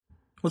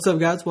What's up,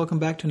 guys? Welcome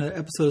back to another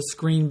episode of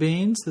Screen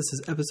Beans. This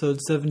is episode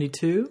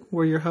 72.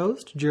 We're your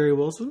host, Jerry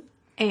Wilson.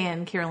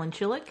 And Carolyn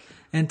Chillick.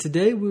 And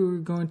today we were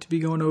going to be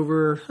going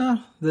over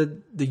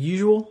the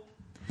usual,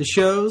 the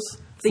shows,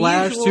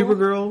 Flash,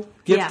 Supergirl,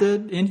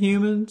 Gifted,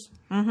 Inhumans,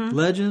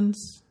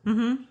 Legends.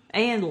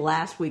 And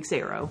last week's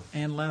Arrow.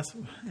 And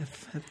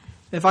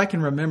if I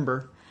can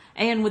remember.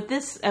 And with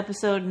this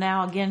episode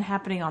now again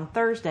happening on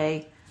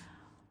Thursday,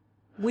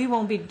 we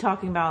won't be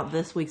talking about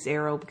this week's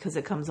Arrow because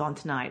it comes on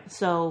tonight.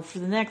 So for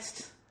the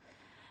next...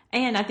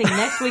 And I think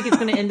next week it's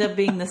going to end up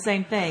being the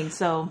same thing.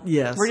 So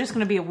yes. We're just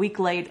going to be a week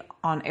late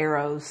on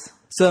Arrows.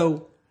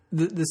 So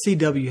the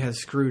CW has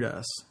screwed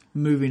us,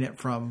 moving it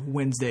from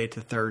Wednesday to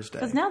Thursday.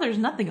 Because now there's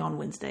nothing on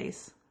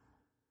Wednesdays.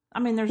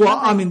 I mean, there's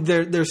nothing.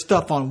 There's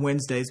stuff on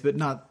Wednesdays, but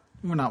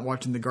we're not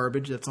watching the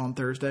garbage that's on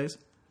Thursdays.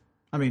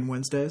 I mean,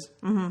 Wednesdays.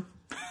 Mm-hmm.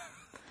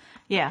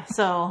 Yeah,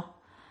 so...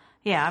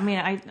 Yeah, I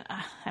mean,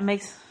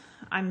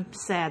 I'm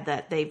sad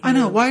that they've moved. I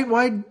know.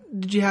 Why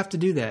did you have to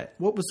do that?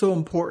 What was so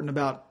important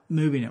about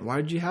moving it? Why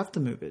did you have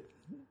to move it?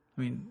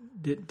 I mean,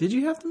 did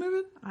you have to move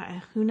it?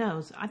 Who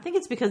knows? I think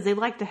it's because they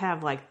like to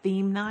have like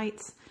theme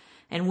nights,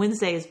 and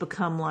Wednesday has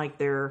become like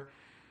their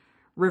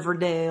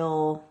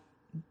Riverdale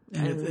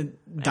and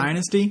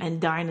Dynasty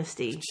and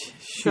Dynasty.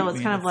 So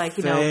it's kind of like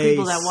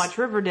people that watch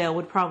Riverdale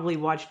would probably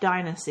watch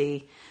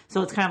Dynasty.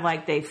 So it's kind of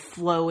like they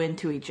flow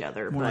into each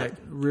other. More like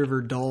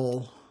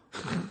Riverdale.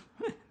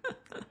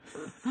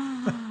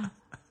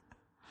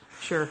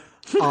 Sure.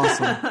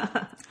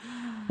 Awesome.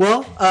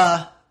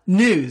 Well,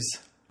 news.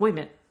 Wait a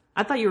minute.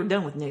 I thought you were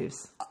done with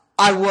news.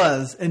 I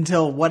was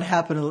until what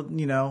happened,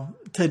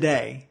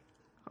 today.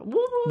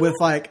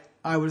 With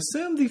I would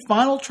assume the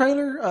final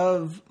trailer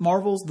of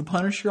Marvel's The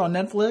Punisher on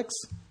Netflix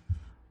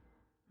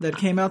that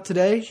came out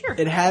today. Sure.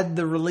 It had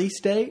the release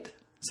date.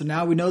 So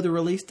now we know the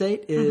release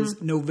date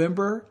is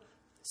November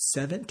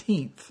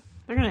 17th.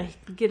 They're going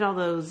to get all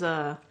those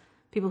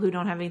people who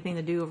don't have anything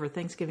to do over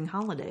Thanksgiving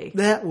holiday.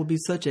 That will be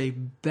such a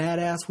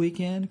badass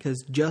weekend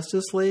because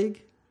Justice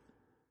League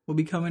will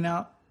be coming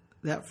out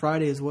that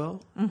Friday as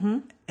well. Mm-hmm.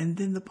 And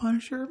then The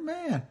Punisher,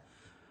 man.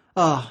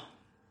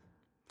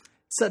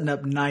 Setting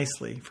up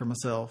nicely for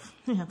myself.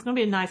 Yeah, it's going to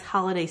be a nice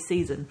holiday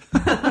season.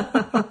 All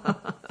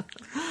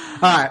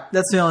right,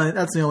 that's the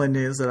only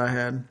news that I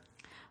had.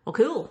 Well,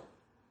 cool.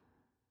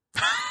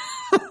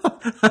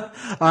 All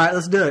right,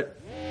 let's do it.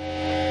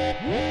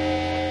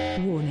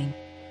 Warning.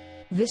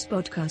 This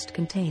podcast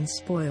contains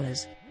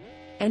spoilers.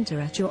 Enter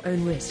at your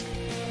own risk.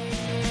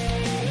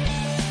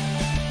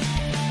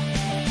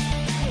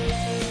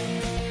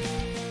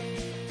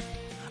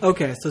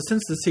 Okay, so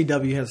since the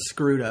CW has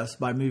screwed us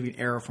by moving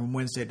Arrow from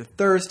Wednesday to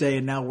Thursday,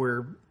 and now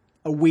we're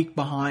a week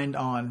behind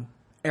on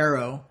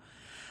Arrow,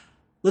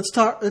 let's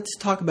talk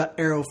about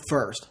Arrow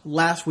first.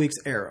 Last week's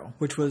Arrow,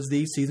 which was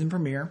the season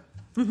premiere.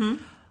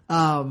 Mm-hmm.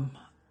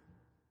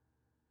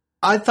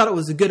 I thought it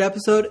was a good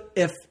episode.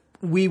 If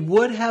we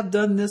would have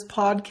done this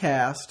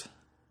podcast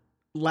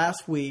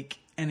last week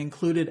and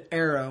included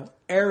Arrow,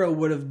 Arrow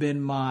would have been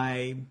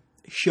my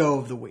show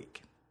of the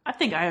week. I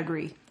think I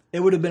agree. It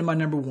would have been my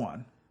number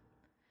one.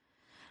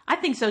 I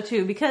think so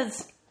too,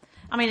 because,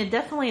 I mean, it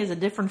definitely is a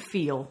different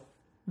feel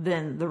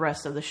than the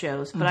rest of the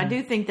shows. But I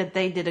do think that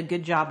they did a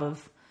good job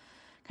of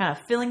kind of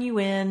filling you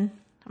in.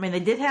 I mean, they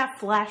did have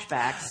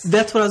flashbacks.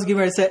 That's what I was getting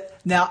ready to say.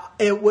 Now,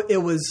 it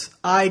was,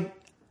 I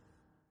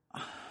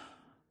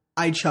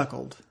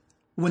chuckled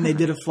when they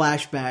did a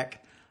flashback,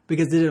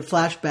 because they did a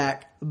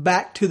flashback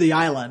back to the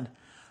island.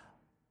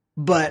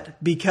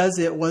 But because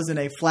it wasn't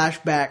a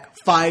flashback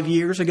 5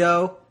 years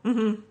ago,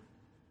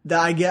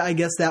 I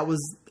guess that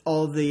was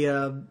all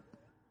the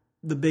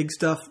big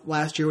stuff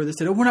last year where they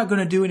said, "Oh, we're not going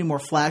to do any more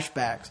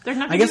flashbacks." There's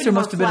not going to be any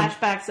more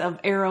flashbacks of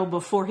Arrow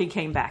before he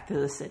came back to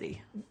the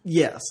city.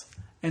 Yes,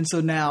 and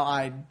so now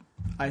I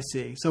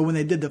see. So when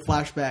they did the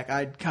flashback,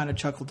 I kind of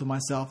chuckled to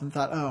myself and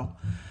thought, "Oh,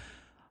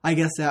 I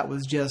guess that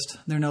was just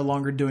they're no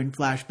longer doing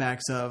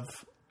flashbacks of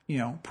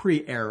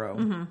pre-Arrow."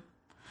 Mm-hmm.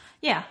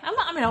 Yeah,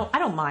 I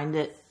don't mind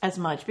it as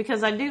much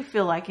because I do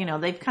feel like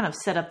they've kind of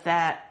set up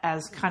that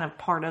as kind of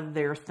part of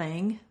their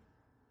thing.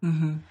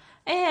 Mm-hmm.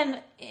 And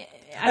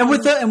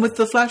with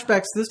the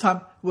flashbacks this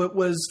time, what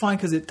was fine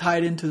because it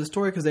tied into the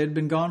story because they had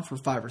been gone for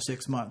 5 or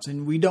 6 months,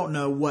 and we don't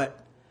know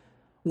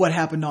what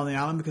happened on the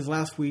island because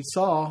last we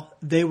saw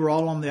they were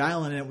all on the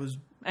island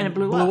and it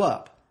blew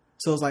up.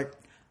 So it was like,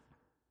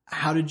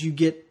 how'd you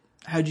get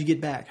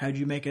back? How'd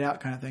you make it out?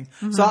 Kind of thing.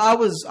 Mm-hmm. So I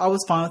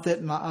was fine with it,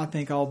 and I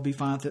think I'll be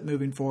fine with it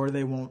moving forward.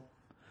 They won't.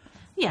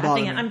 Yeah, I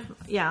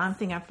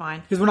think I'm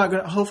fine. Because we're not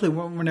going to, hopefully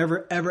we're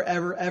never, ever,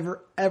 ever,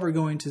 ever, ever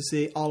going to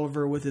see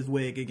Oliver with his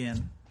wig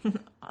again.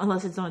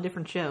 Unless it's on a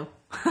different show.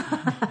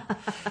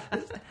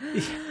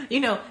 You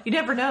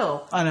never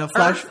know. I know.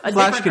 Flash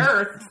different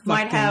Earth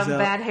might have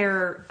bad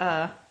hair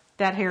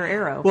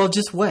Arrow. Well,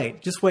 just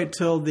wait. Just wait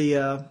till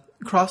the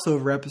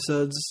crossover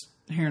episodes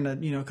here in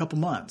a couple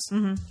months.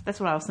 Mm-hmm. That's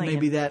what I was thinking.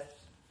 Maybe that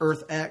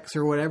Earth X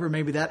or whatever,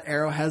 maybe that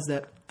Arrow has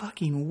that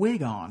fucking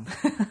wig on.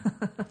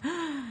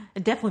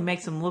 It definitely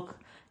makes him look,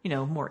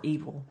 more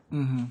evil.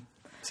 Mm-hmm.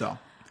 So,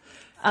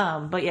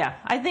 But yeah,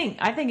 I think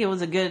it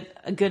was a good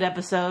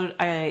episode.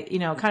 I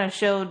kind of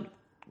showed,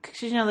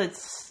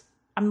 cause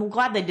I'm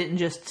glad they didn't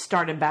just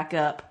start it back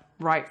up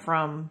right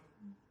from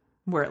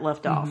where it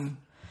left off.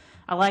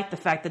 I like the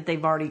fact that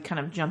they've already kind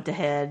of jumped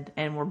ahead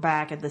and we're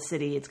back at the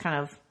city. It's kind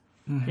of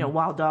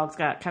Wild Dog's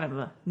got kind of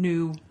a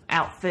new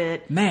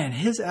outfit. Man,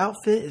 his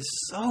outfit is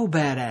so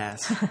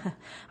badass.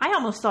 I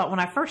almost thought when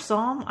I first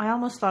saw him,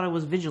 it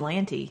was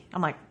Vigilante.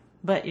 I'm like,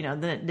 but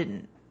then it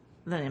didn't.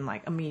 Then I'm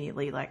like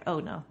immediately like, oh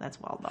no, that's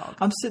Wild Dog.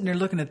 I'm sitting there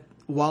looking at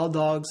Wild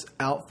Dog's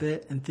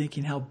outfit and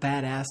thinking how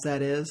badass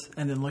that is,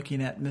 and then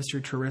looking at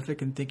Mr.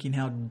 Terrific and thinking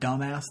how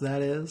dumbass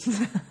that is.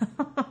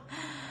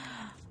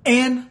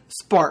 And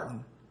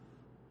Spartan.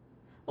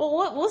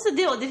 Well, what's the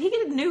deal? Did he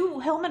get a new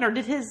helmet, or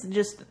did his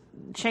just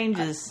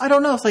changes? I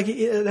don't know. It's like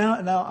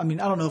now. I mean,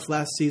 I don't know if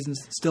last season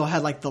still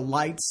had like the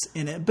lights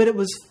in it, but it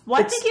was.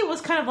 Well, I think it was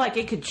kind of like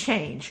it could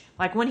change.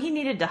 Like when he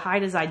needed to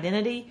hide his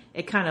identity,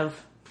 it kind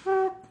of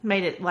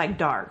made it like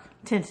dark,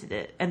 tinted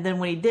it, and then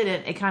when he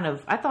didn't, it kind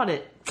of. I thought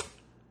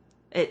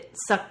it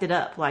sucked it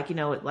up, like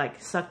it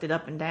like sucked it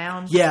up and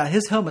down. Yeah,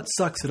 his helmet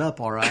sucks it up,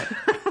 all right.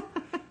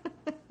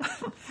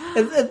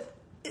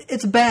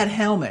 It's a bad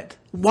helmet.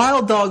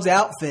 Wild Dog's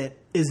outfit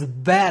is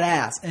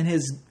badass, and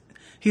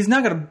he's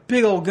now got a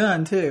big old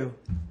gun too.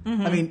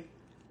 I mean,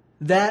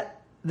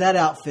 that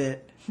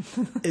outfit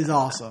is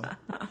awesome.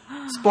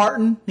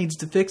 Spartan needs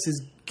to fix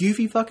his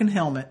goofy fucking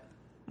helmet,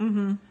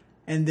 and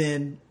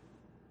then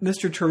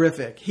Mr.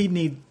 Terrific he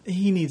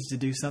needs to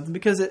do something,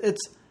 because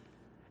it's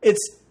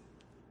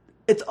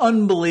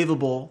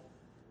unbelievable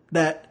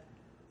that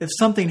if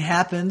something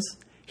happens,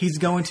 he's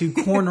going to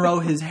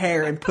cornrow his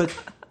hair and put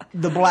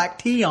the black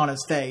tea on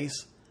his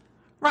face.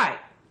 Right.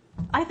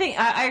 I think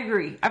I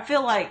agree. I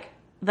feel like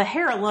the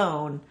hair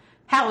alone,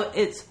 how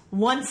it's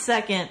 1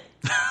 second,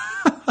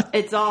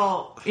 it's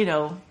all,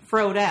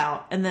 froed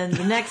out. And then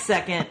the next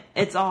second,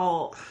 it's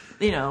all,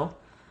 It's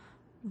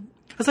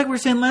like we were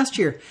saying last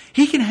year.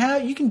 You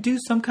can do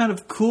some kind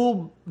of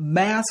cool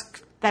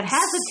mask that has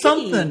a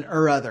something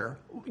or other.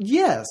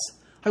 Yes.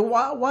 Like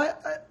why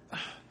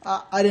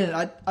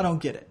I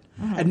don't get it.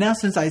 And now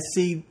since I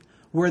see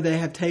where they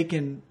have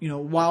taken,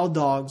 Wild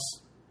Dog's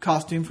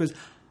costume, because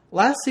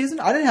last season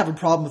I didn't have a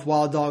problem with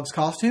Wild Dog's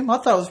costume. I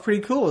thought it was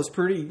pretty cool. It was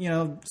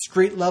pretty,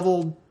 street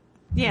level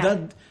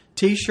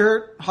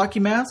t-shirt, hockey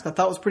mask. I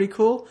thought it was pretty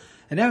cool.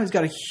 And now he's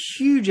got a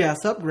huge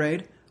ass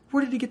upgrade.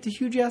 Where did he get the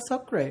huge ass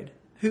upgrade?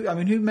 Who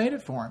made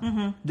it for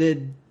him?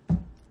 Did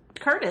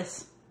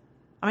Curtis.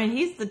 I mean,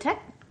 he's the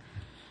tech.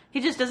 He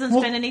just doesn't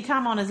spend any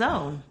time on his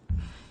own.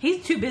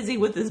 He's too busy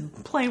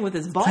playing with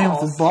his balls. Playing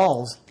with his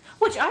balls.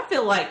 Which I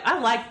feel like I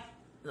like.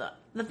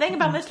 The thing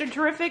about Mr.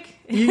 Terrific,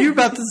 you're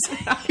about to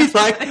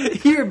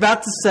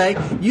say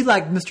you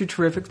like Mr.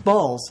 Terrific's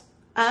balls.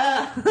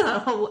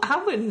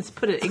 I wouldn't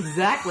put it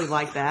exactly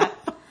like that.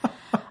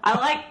 I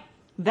like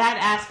that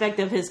aspect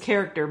of his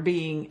character,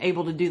 being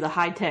able to do the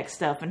high tech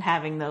stuff and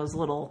having those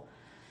little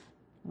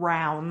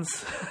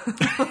rounds.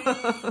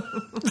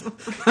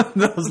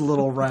 Those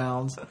little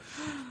rounds.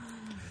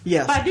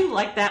 Yes, but I do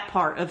like that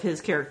part of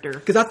his character,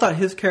 because I thought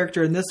his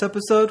character in this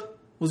episode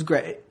was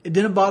great. It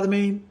didn't bother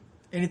me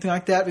anything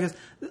like that, because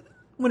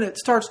when it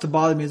starts to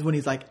bother me is when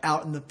he's like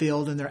out in the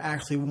field and they're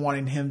actually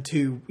wanting him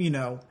to,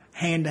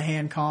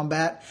 hand-to-hand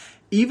combat,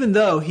 even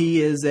though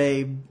he is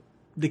a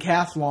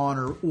decathlon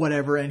or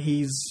whatever, and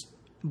he's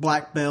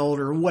black belt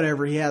or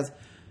whatever he has.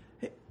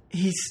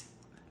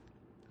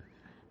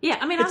 Yeah,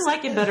 I mean, I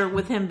like it better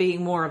with him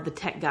being more of the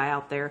tech guy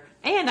out there,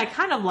 and I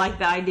kind of like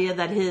the idea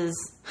that his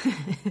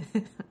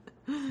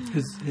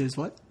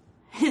what?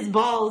 His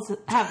balls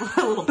have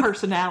a little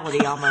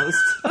personality almost.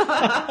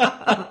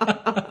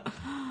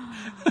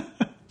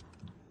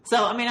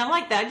 So, I mean, I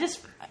like that.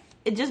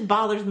 It just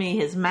bothers me.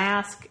 His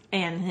mask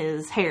and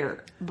his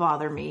hair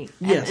bother me.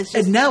 Yes, it's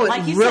just, and now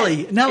like it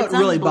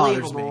really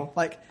bothers me.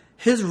 Like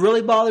his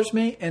really bothers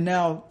me, and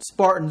now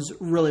Spartan's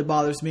really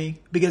bothers me,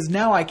 because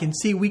now I can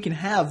see we can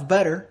have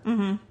better.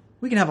 Mm-hmm.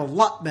 We can have a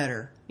lot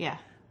better. Yeah.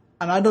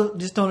 And I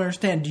don't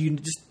understand. Do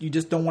you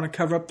just don't want to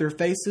cover up their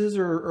faces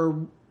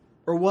or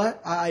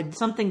what?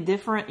 Something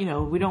different.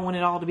 We don't want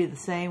it all to be the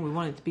same. We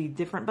want it to be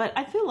different. But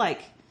I feel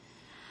like,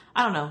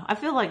 I don't know. I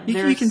feel like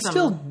you can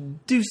still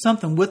do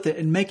something with it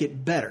and make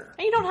it better.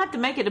 And you don't have to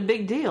make it a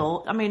big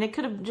deal. I mean, it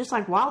could have, just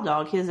like Wild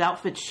Dog, his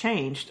outfit's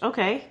changed.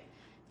 Okay.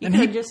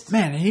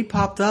 He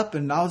popped up,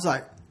 and I was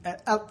like,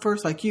 at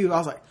first, like you, I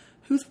was like,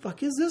 who the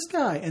fuck is this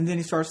guy? And then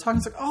he starts talking.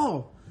 It's like,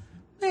 oh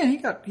man, he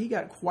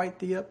got quite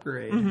the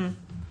upgrade. Mm-hmm.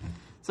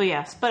 So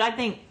yes, but I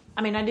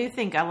do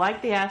think I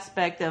like the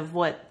aspect of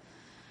what,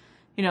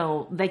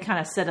 they kind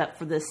of set up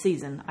for this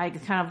season. I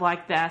kind of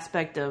like the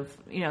aspect of,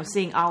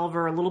 seeing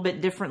Oliver a little bit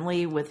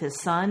differently with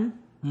his son,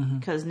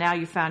 because now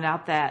you found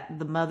out that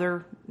the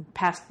mother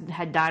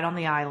had died on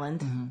the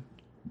island. Mm-hmm.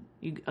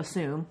 You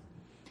assume,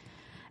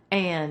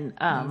 and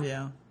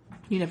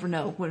you never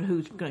know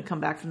who's going to come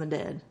back from the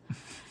dead,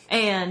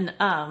 and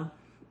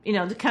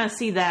to kind of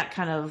see that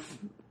kind of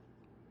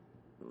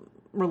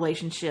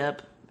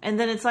relationship, and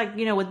then it's like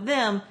with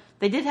them.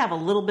 They did have a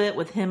little bit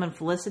with him and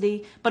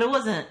Felicity, but it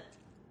wasn't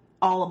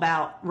all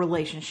about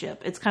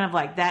relationship. It's kind of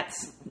like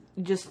that's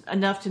just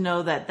enough to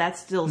know that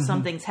that's still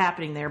something's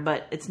happening there,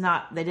 but it's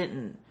not, they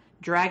didn't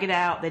drag it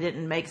out. They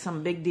didn't make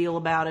some big deal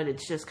about it.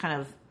 It's just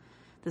kind of,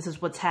 this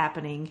is what's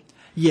happening.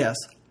 Yes.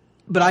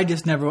 But I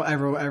just never,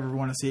 ever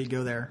want to see it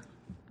go there.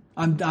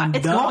 I'm done.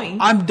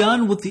 Going. I'm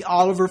done with the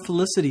Oliver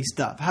Felicity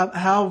stuff.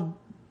 How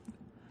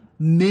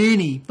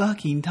many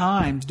fucking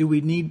times do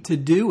we need to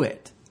do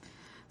it?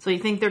 So you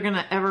think they're going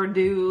to ever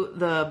do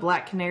the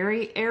Black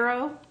Canary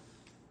Arrow?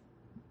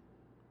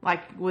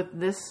 Like with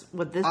this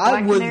Black Canary?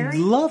 I would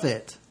love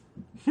it.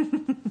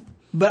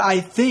 But I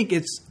think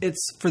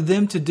it's for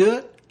them to do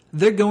it,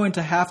 they're going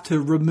to have to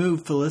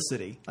remove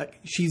Felicity. Like,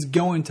 she's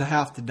going to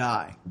have to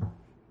die.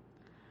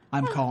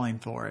 I'm calling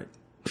for it.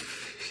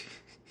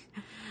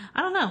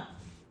 I don't know.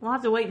 We'll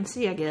have to wait and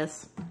see, I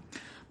guess.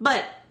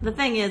 But the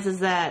thing is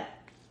that,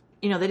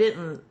 they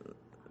didn't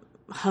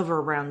hover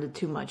around it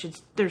too much.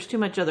 There's too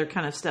much other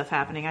kind of stuff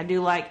happening. I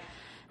do like,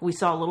 we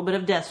saw a little bit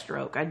of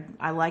Deathstroke.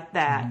 I like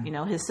that.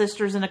 Mm-hmm. His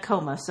sister's in a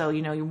coma, so,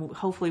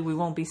 hopefully we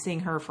won't be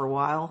seeing her for a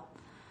while.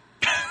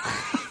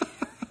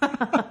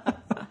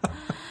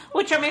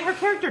 Which, her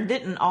character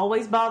didn't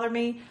always bother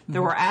me.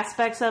 There were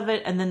aspects of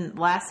it, and then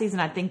last season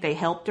I think they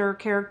helped her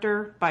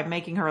character by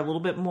making her a little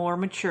bit more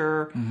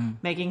mature,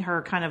 making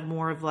her kind of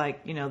more of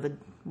like, the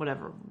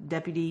whatever,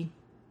 deputy.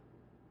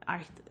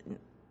 I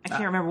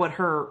can't remember what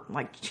her,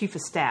 like, chief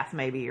of staff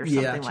maybe or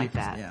something like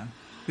that. Yeah,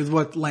 because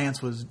what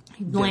Lance was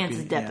Lance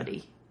is deputy.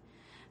 Yeah.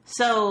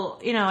 So,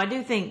 I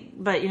do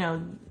think, but,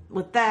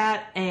 with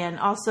that and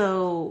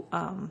also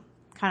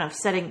kind of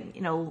setting,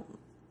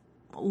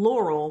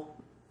 Laurel,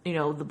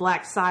 the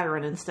Black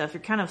Siren and stuff,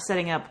 you're kind of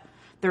setting up,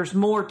 there's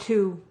more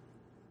to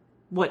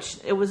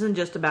it wasn't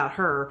just about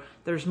her.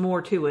 There's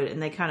more to it.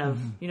 And they kind of,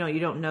 you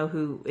don't know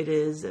who it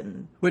is.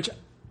 And which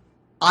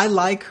I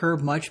like her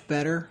much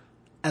better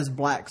as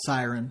Black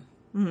Siren,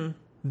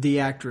 the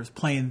actress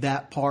playing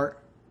that part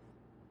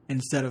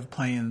instead of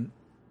playing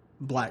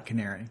Black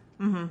Canary.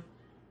 Mm-hmm.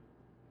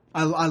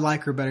 I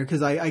like her better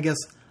because I guess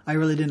I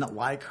really didn't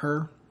like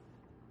her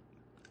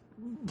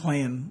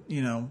playing,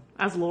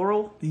 as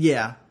Laurel.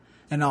 Yeah.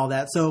 And all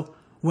that. So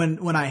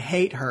when I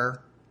hate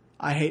her,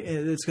 I hate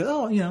it's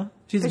because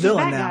she's a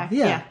villain now.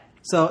 Yeah.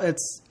 So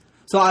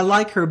I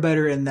like her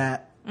better in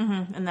that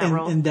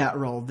role. In that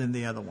role than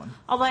the other one.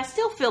 Although I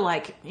still feel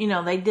like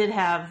they did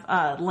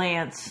have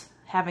Lance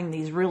having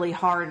these really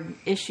hard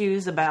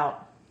issues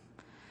about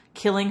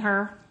killing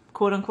her,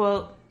 quote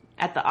unquote,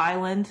 at the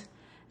island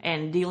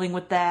and dealing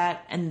with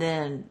that, and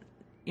then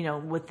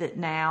with it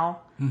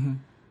now. Mm-hmm.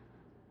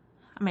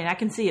 I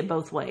can see it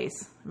both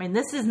ways.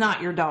 This is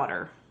not your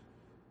daughter.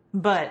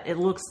 But it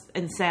looks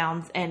and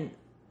sounds and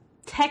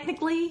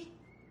technically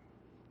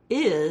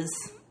is,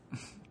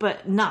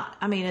 but not.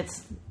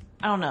 It's,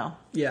 I don't know.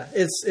 Yeah,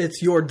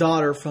 it's your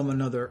daughter from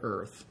another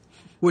Earth,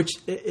 which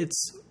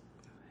it's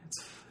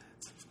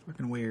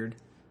fucking weird.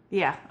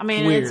 Yeah,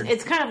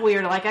 it's kind of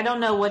weird. Like, I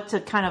don't know what to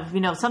kind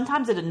of,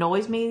 sometimes it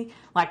annoys me.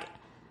 Like,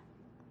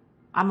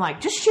 I'm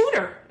like, just shoot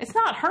her. It's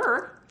not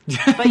her.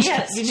 But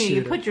yeah,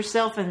 you put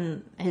yourself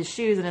in his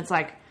shoes and it's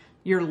like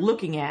you're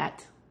looking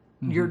at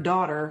your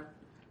daughter.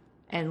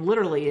 And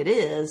literally it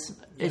is.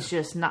 It's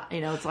just not,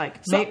 it's like,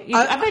 so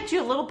I bet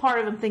you a little part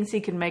of him thinks he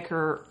can make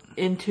her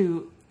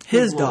into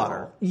his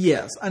daughter.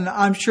 Yes. And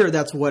I'm sure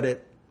that's what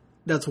it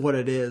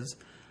is.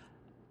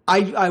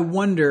 I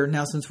wonder,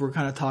 now since we're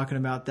kind of talking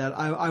about that,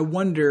 I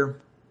wonder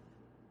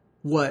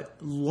what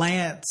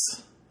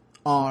Lance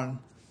on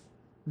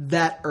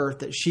that Earth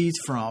that she's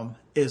from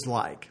is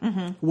like.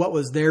 Mm-hmm. What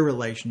was their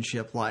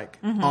relationship like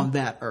on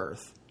that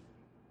Earth?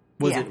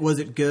 Was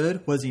it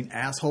good? Was he an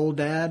asshole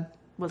dad?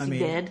 Was he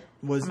dead?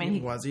 Was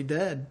he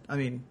dead?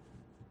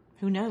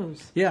 Who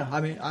knows?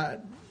 Yeah,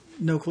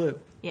 no clue.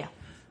 Yeah.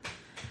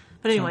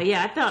 But anyway,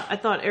 I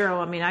thought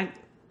Arrow,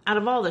 out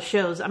of all the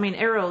shows,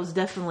 Arrow's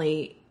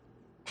definitely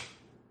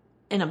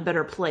in a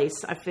better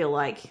place, I feel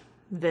like,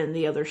 than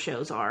the other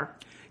shows are.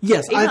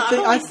 Yes, I've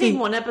only seen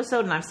one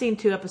episode, and I've seen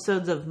 2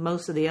 episodes of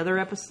most of the other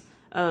episodes,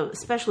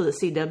 especially the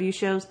CW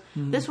shows.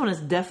 Mm-hmm. This one is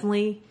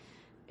definitely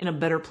in a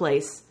better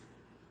place,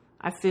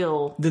 I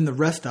feel, than the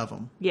rest of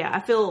them. Yeah, I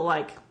feel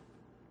like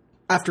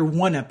after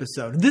one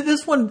episode,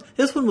 this one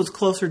was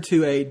closer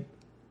to a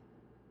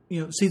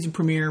season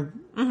premiere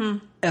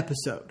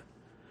episode,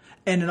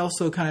 and it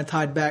also kind of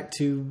tied back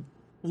to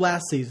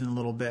last season a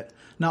little bit.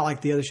 Not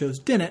like the other shows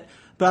didn't,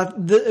 but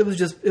it was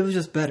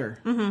just better.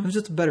 Mm-hmm. It was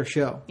just a better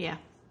show. Yeah,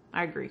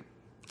 I agree.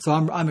 So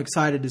I'm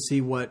excited to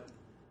see what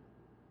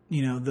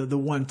the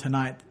one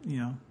tonight.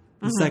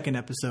 The second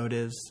episode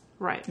is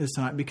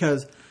tonight,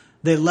 because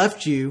they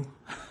left you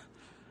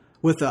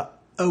with a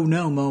oh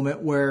no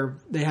moment where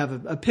they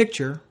have a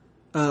picture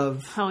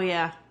of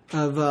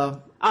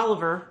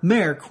Oliver,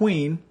 Mayor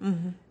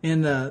Queen,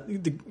 in the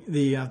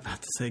I'm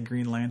about to say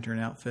Green Lantern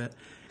outfit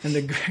and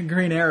the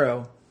Green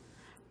Arrow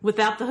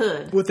without the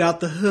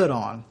hood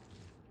on.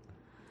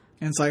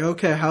 And it's like,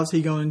 okay, how's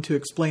he going to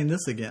explain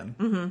this again?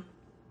 Mm-hmm.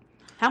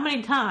 How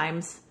many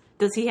times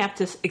does he have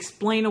to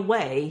explain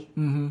away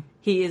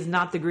he is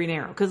not the Green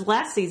Arrow? Because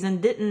last season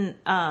didn't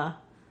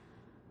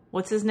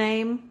what's his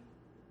name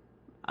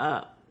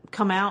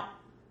come out?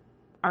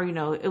 Or,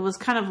 it was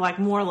kind of like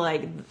more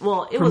like,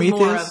 well, it Prometheus?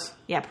 was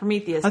more of,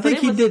 Prometheus. I think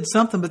he did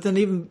something, but then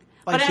even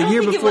like the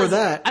year before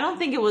that. I don't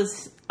think it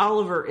was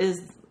Oliver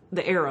is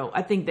the Arrow.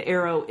 I think the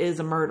Arrow is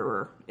a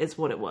murderer, is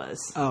what it was.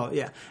 Oh,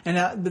 yeah. And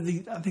I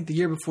think the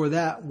year before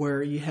that,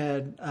 where you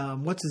had,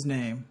 what's his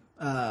name?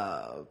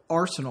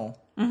 Arsenal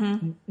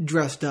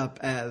dressed up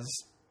as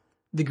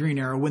the Green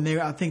Arrow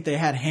I think they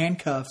had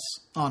handcuffs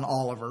on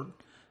Oliver,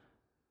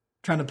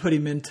 trying to put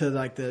him into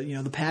like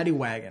the paddy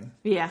wagon.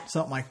 Yeah.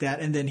 Something like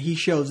that. And then he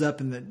shows up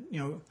in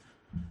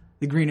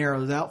the Green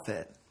Arrow's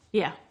outfit.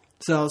 Yeah.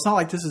 So it's not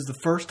like this is the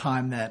first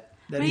time that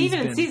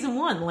even in season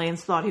 1,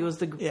 Lance thought he was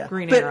the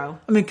Green Arrow.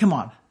 I mean, come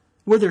on.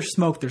 Where there's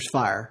smoke, there's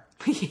fire.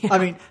 Yeah. I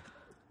mean,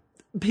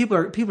 people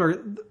are,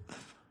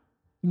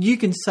 you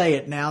can say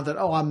it now that,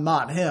 oh, I'm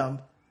not him.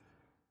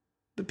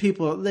 But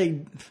people,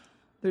 they're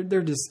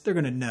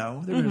going to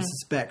know. They're going to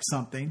suspect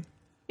something.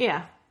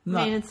 Yeah.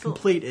 Not it's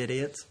complete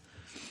idiots.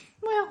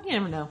 Well, you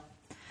never know.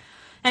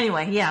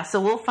 Anyway, yeah,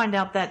 so we'll find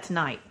out that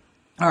tonight.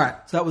 All right.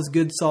 So that was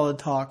good, solid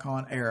talk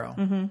on Arrow.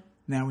 Mm-hmm.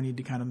 Now we need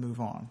to kind of move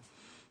on.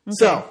 Okay.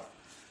 So,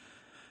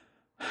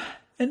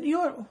 and you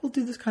know what? We'll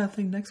do this kind of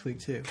thing next week,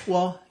 too.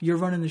 Well, you're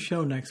running the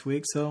show next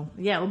week, so...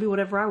 Yeah, it'll be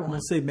whatever I want.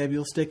 We'll see. Maybe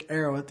you'll stick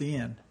Arrow at the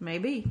end.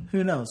 Maybe.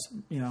 Who knows?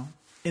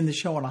 In the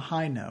show on a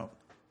high note.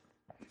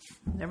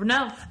 Never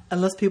know.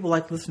 Unless people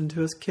like listening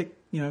to us kick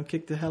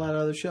the hell out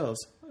of other shows.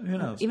 Who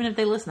knows? Even if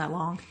they listen that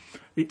long.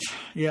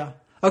 Yeah.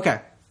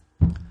 Okay.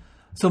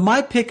 So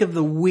my pick of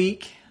the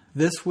week,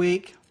 this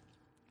week,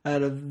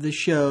 out of the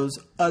shows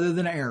other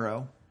than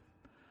Arrow,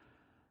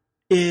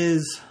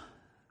 is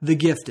The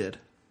Gifted.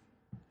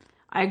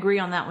 I agree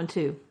on that one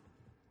too.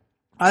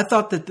 I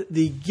thought that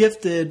The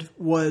Gifted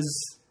was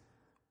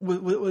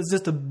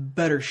just a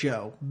better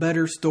show,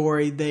 better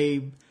story.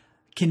 They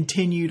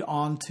continued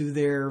on to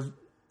their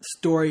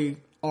story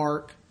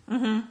arc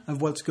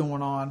of what's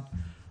going on.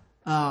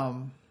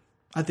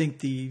 I think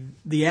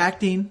the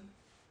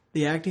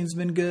acting's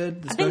been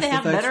good. I think they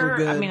have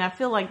better. I mean, I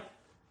feel like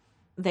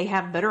they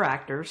have better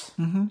actors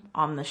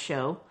on the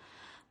show.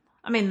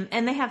 I mean,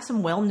 and they have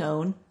some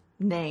well-known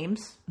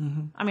names.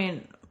 Mm-hmm. I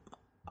mean,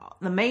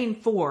 the main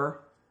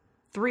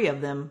 3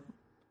 of them,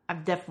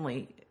 I've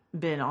definitely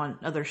been on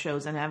other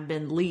shows and have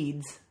been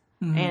leads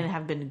and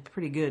have been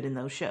pretty good in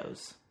those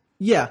shows.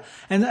 Yeah,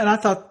 and I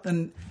thought,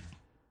 and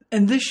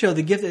this show,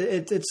 The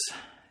Gifted,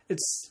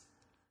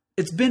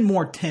 it's been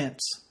more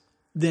tense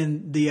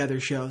than the other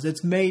shows.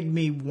 It's made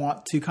me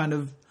want to kind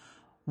of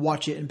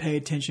watch it and pay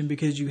attention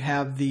because you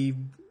have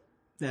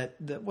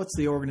what's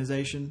the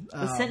organization?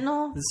 The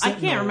Sentinel? I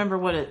can't remember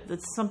what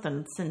it's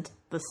something,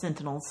 the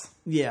Sentinels.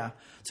 Yeah.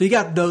 So you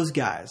got those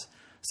guys.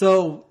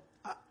 So,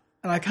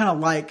 and I kind of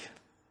like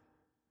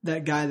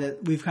that guy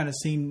that we've kind of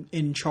seen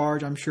in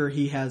charge. I'm sure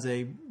he has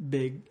a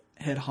big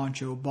head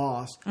honcho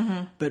boss.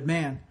 Mm-hmm. But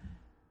man,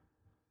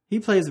 he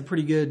plays a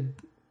pretty good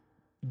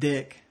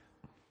dick.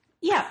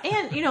 Yeah,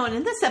 and and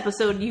in this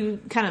episode you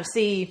kind of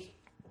see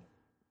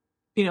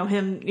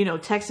him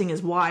texting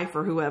his wife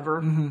or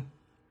whoever. Mm-hmm.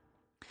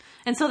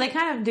 And so they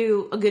kind of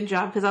do a good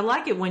job because I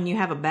like it when you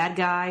have a bad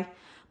guy,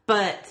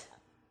 but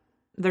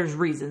there's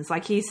reasons.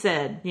 Like he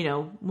said,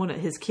 one of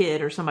his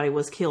kid or somebody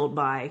was killed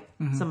by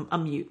a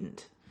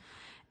mutant.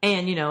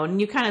 And,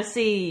 and you kind of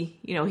see,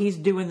 he's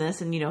doing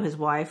this and, his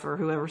wife or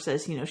whoever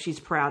says, she's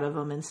proud of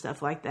him and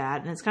stuff like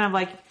that. And it's kind of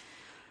like,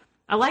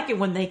 I like it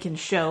when they can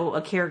show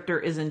a character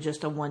isn't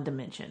just a one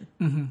dimension.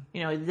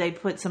 Mm-hmm. They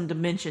put some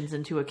dimensions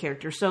into a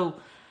character. So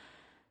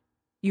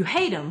you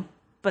hate him,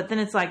 but then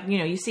it's like,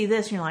 you see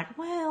this and you're like,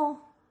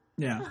 well,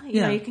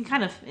 you can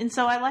kind of, and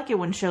so I like it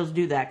when shows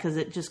do that because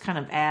it just kind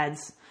of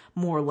adds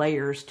more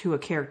layers to a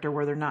character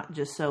where they're not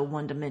just so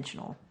one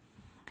dimensional.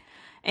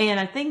 And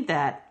I think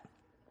that,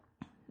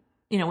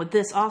 with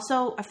this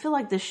also, I feel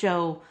like this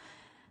show,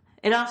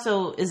 it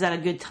also is at a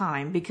good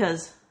time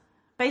because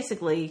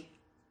basically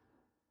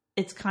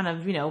it's kind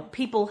of,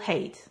 people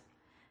hate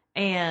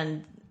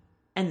and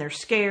they're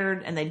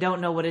scared and they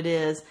don't know what it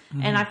is.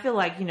 Mm-hmm. And I feel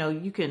like,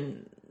 you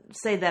can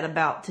say that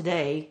about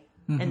today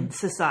in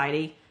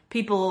society.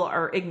 People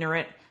are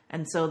ignorant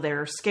and so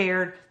they're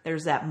scared.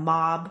 There's that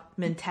mob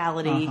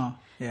mentality.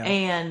 Yeah.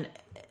 And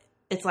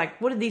it's like,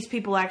 what did these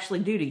people actually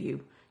do to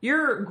you?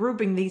 You're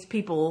grouping these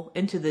people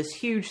into this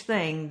huge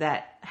thing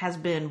that has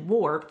been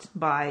warped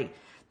by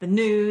the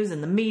news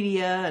and the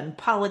media and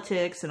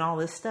politics and all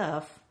this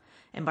stuff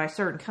and by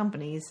certain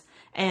companies.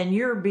 And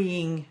you're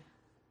being,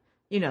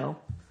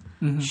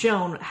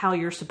 shown how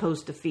you're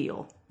supposed to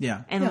feel.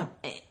 Yeah. And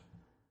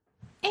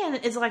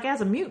it's like,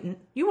 as a mutant,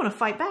 you want to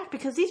fight back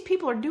because these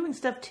people are doing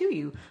stuff to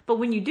you. But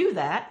when you do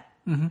that,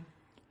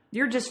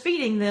 you're just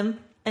feeding them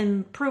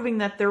and proving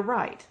that they're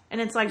right. And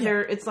it's like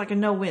it's like a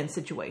no-win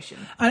situation.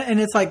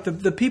 And it's like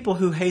the people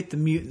who hate the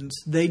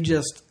mutants, they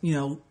just,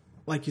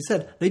 like you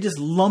said, they just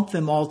lump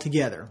them all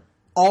together.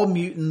 All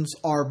mutants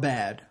are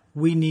bad.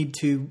 We need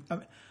to,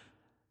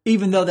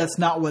 even though that's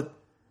not what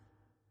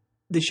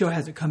the show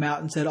hasn't come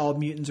out and said all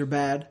mutants are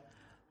bad.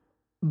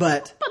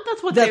 But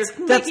that's what they're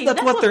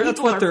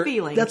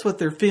feeling. That's what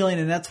they're feeling,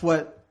 and that's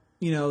what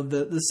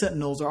the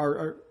Sentinels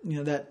are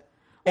that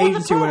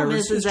agency or whatever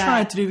is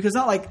trying to do. Because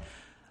not like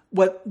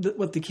what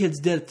the kids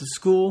did at the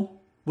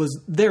school was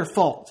their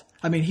fault.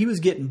 I mean, he was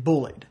getting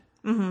bullied.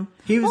 Mm-hmm.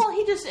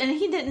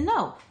 He didn't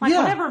know.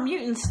 Whenever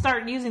mutants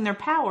start using their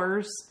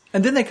powers,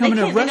 and then they come in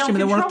and arrest him,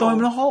 and they want to throw him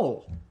in a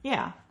hole.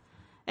 Yeah,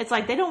 it's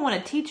like they don't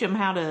want to teach him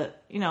how to.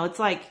 It's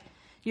like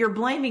you're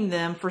blaming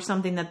them for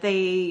something that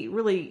they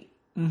really.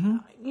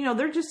 Mm-hmm.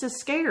 They're just as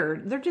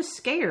scared. They're just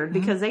scared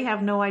because they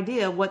have no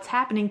idea what's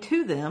happening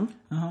to them.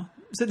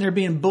 Sitting there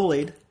being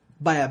bullied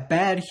by a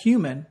bad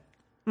human.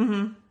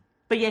 Mm-hmm.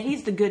 But yet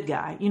he's the good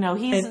guy.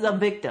 He's the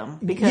victim.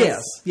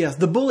 Because yes.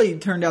 The bully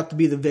turned out to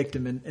be the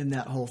victim in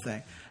that whole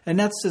thing.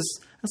 And it's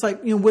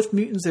like, with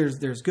mutants,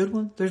 there's good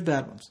ones, there's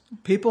bad ones.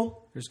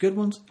 People, there's good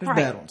ones, there's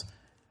bad ones.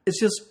 It's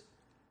just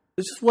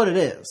what it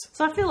is.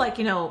 So I feel like,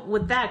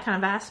 with that kind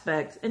of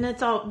aspect, and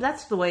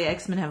that's the way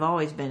X-Men have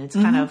always been. It's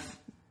kind of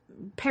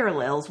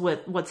parallels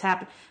with what's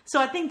happened.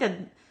 So I think that,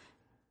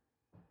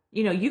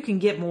 you can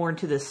get more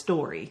into this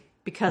story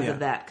because of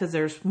that, because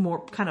there's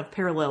more kind of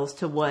parallels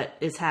to what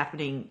is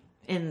happening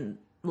in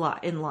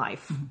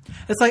life.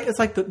 It's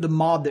like the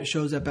mob that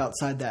shows up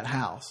outside that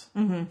house.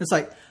 Mm-hmm. It's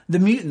like the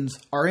mutants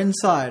are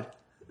inside.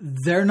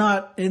 They're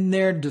not in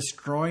there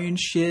destroying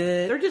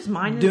shit. They're just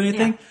doing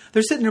anything. Yeah.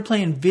 They're sitting there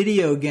playing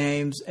video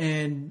games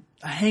and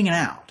hanging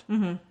out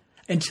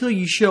until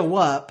you show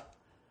up.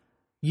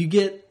 You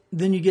get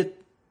the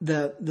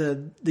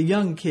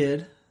young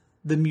kid,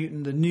 the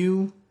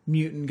new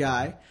mutant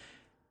guy.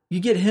 You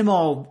get him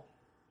all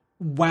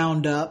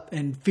wound up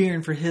and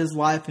fearing for his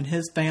life and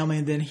his family,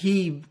 and then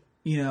he,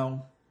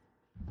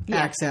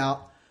 acts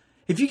out.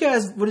 If you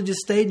guys would have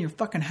just stayed in your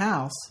fucking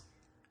house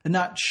and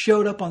not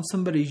showed up on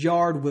somebody's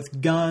yard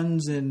with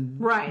guns and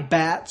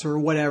bats or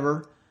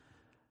whatever,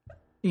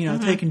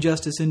 taking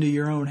justice into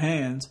your own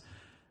hands,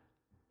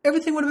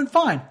 everything would have been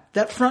fine.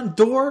 That front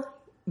door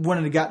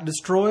wouldn't have got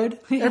destroyed.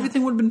 Yeah.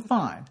 Everything would have been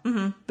fine.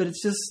 Mm-hmm. But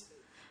it's just...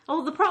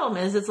 Oh, the problem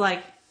is, it's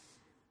like...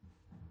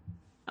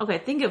 Okay,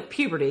 think of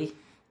puberty.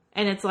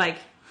 And it's like,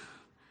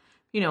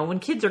 when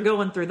kids are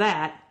going through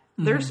that,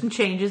 there's some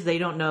changes they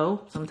don't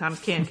know, sometimes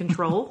can't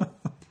control.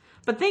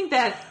 But think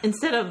that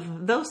instead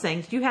of those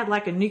things, you had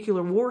like a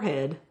nuclear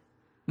warhead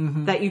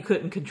that you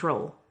couldn't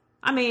control.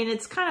 I mean,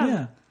 it's kind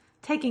of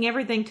taking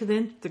everything to the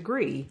nth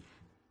degree.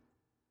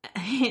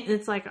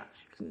 It's like,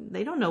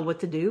 they don't know what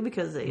to do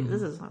because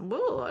this is like,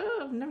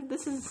 whoa,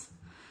 this is...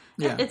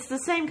 Yeah. It's the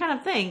same kind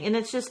of thing. And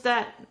it's just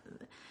that,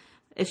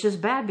 it's just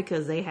bad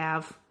because they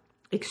have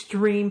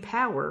extreme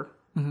power.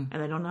 And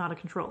they don't know how to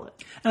control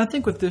it. And I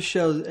think what this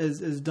show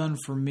is done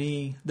for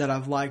me that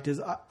I've liked is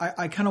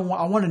I kind of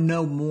want to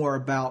know more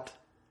about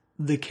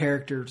the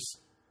characters'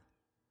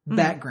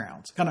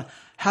 backgrounds. Kind of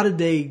how did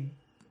they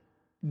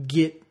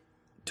get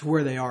to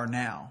where they are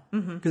now?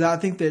 Because I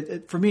think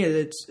that for me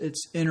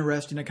it's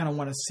interesting. I kind of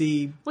want to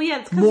see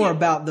more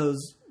about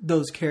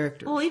those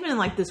characters. Well, even in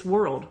like this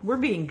world, we're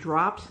being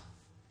dropped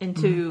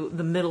into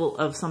the middle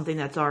of something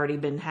that's already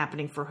been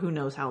happening for who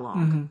knows how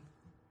long.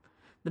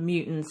 The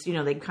mutants,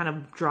 they kind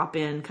of drop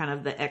in kind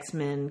of the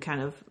X-Men kind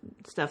of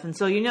stuff. And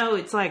so,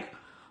 it's like,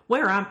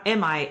 where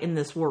am I in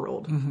this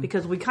world?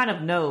 Because we kind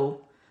of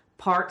know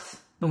parts,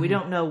 but we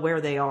don't know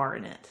where they are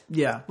in it.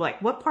 Yeah.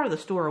 Like, what part of the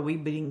story are we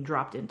being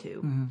dropped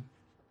into?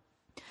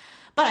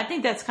 But I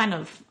think that's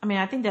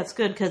I think that's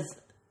good because,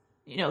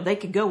 they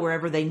could go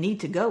wherever they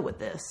need to go with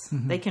this.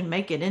 They can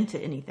make it into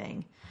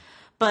anything.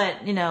 But,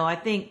 I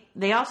think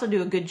they also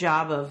do a good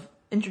job of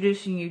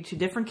introducing you to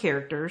different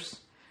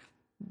characters.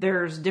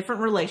 There's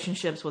different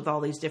relationships with all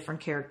these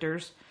different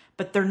characters,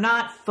 but they're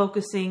not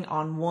focusing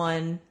on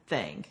one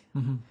thing.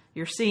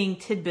 You're seeing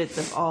tidbits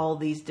of all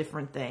these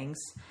different things,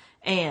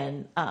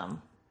 and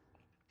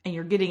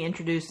you're getting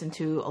introduced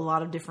into a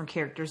lot of different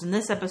characters. In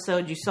this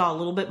episode, you saw a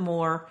little bit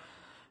more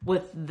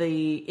with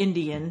the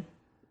Indian,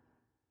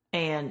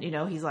 and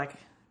he's like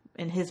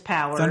in his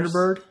powers.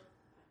 Thunderbird?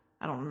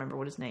 I don't remember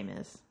what his name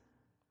is.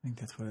 I think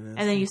that's what it is.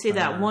 And then you see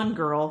that one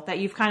girl that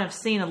you've kind of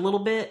seen a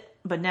little bit.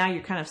 But now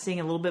you're kind of seeing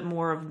a little bit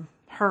more of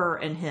her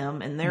and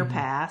him and their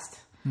past.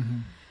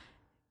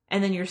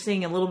 And then you're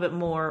seeing a little bit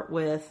more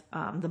with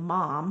the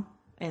mom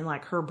and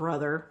like her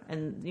brother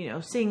and,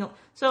 seeing.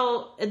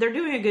 So they're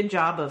doing a good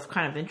job of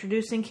kind of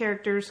introducing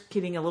characters,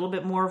 getting a little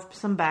bit more of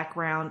some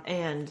background.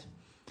 And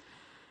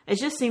it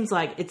just seems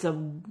like it's a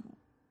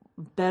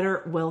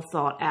better, well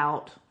thought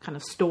out kind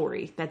of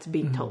story that's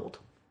being told.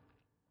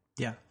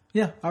 Yeah.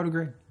 Yeah, I would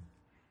agree.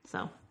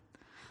 So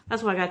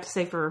that's what I got to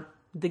say for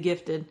The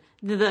Gifted.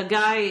 The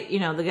guy,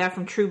 the guy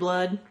from True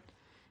Blood,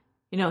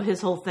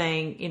 his whole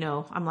thing,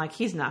 I'm like,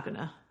 he's not going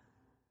to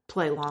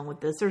play along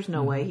with this. There's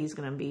no way he's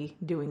going to be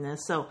doing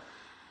this. So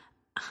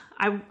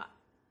I'm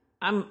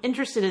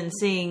interested in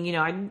seeing,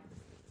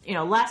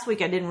 last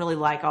week I didn't really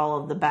like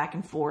all of the back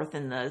and forth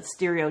and the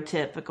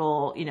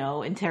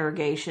stereotypical,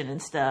 interrogation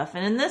and stuff.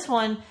 And in this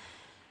one,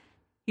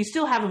 you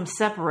still have them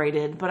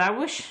separated, but I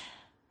wish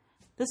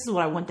This is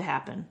what I want to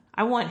happen.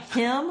 I want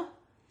him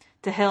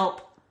to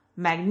help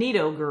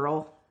Magneto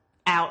Girl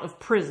out of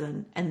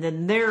prison, and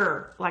then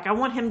I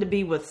want him to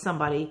be with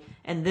somebody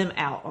and them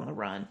out on the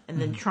run,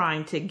 and then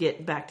trying to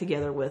get back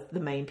together with the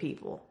main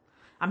people.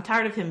 I'm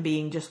tired of him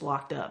being just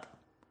locked up.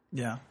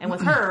 Yeah. And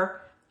with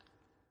her,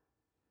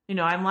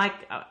 I'm like,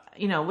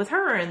 with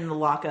her in the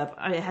lockup,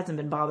 it hasn't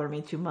been bothering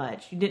me too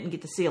much. You didn't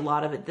get to see a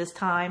lot of it this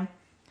time,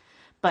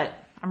 but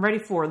I'm ready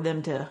for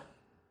them to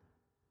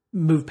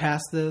move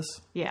past this.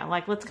 Yeah,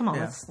 like let's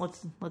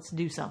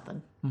do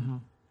something. Mm-hmm.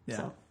 Yeah.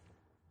 So,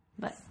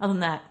 but other than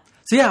that,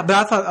 so yeah,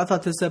 but I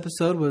thought this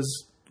episode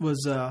was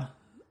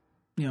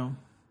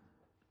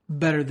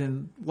better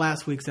than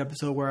last week's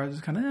episode, where I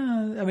was kind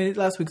of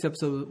last week's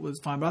episode was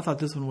fine, but I thought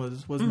this one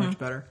was much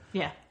better.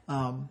 Yeah.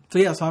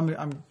 So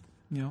I'm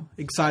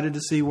excited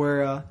to see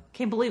where.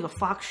 Can't believe a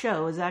Fox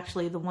show is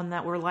actually the one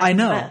that we're liking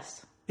the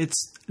best.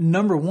 It's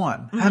number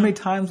one. Mm-hmm. How many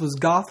times was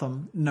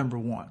Gotham number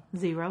one?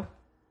 0.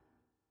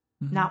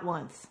 Mm-hmm. Not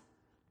once.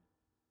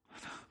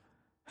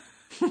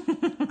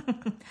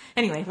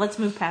 Anyway, let's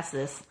move past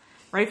this.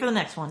 Ready for the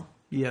next one?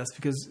 Yes,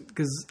 because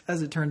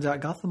as it turns out,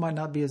 Gotham might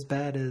not be as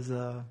bad as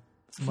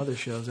some other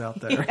shows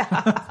out there.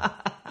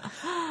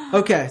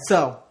 Okay,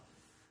 so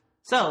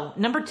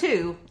number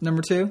 2.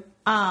 Number 2.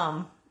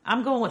 I'm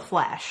going with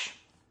Flash.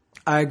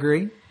 I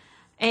agree.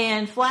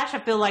 And Flash, I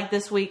feel like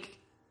this week,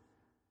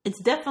 it's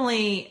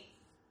definitely,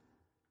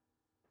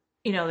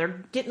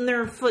 they're getting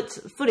their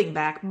footing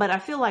back. But I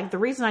feel like the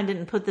reason I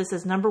didn't put this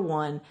as number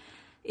 1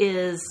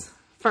 is,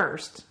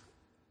 first,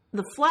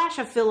 the Flash,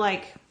 I feel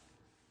like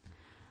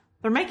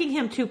they're making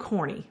him too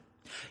corny.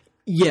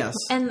 Yes.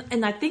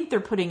 And I think they're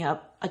putting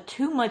up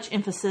too much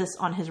emphasis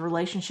on his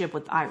relationship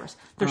with Iris.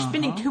 They're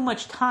spending too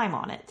much time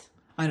on it.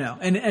 I know.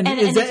 And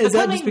is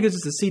that just because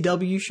it's a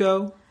CW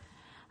show?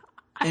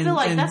 I feel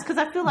like that's because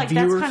I feel like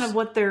viewers? That's kind of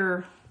what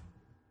they're,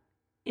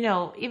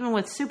 even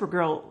with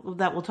Supergirl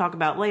that we'll talk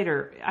about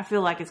later, I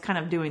feel like it's kind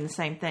of doing the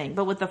same thing.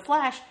 But with the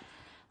Flash,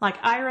 like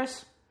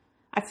Iris,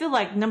 I feel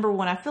like, number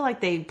 1, I feel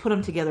like they put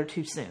them together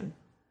too soon.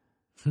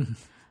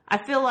 I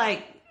feel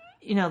like,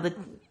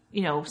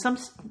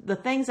 the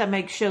things that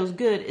make shows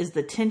good is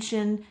the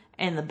tension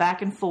and the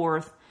back and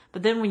forth.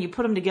 But then when you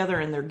put them together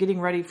and they're getting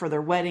ready for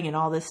their wedding and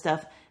all this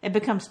stuff, it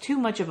becomes too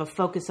much of a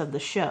focus of the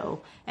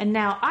show. And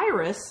now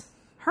Iris,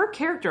 her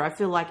character, I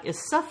feel like,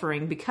 is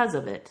suffering because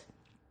of it.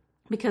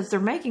 Because they're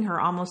making her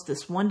almost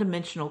this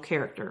one-dimensional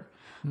character.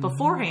 Mm-hmm.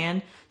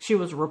 Beforehand, she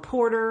was a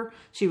reporter.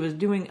 She was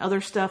doing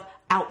other stuff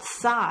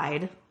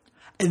outside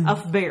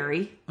of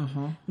Barry.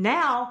 Mm-hmm.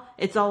 Now,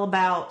 it's all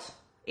about...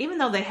 Even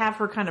though they have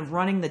her kind of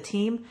running the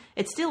team,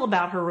 it's still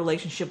about her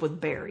relationship with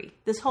Barry.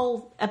 This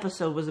whole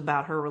episode was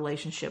about her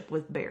relationship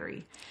with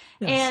Barry.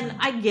 Yes, and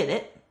I get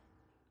it.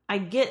 I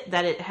get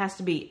that it has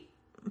to be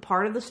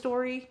part of the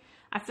story.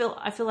 I feel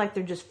like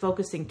they're just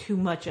focusing too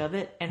much of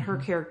it, and her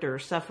character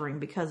is suffering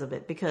because of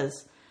it.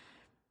 Because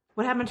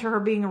what happened to her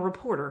being a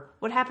reporter?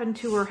 What happened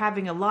to her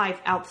having a life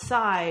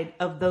outside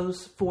of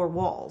those 4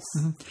 walls?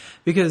 Mm-hmm.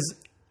 Because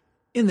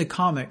in the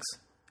comics,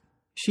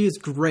 she is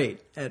great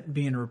at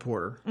being a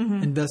reporter,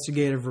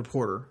 investigative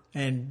reporter,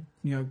 and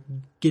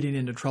getting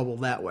into trouble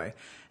that way.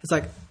 It's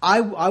like I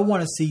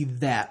want to see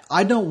that.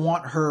 I don't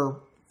want her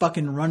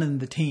fucking running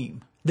the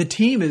team. The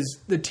team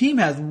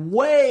has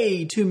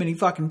way too many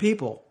fucking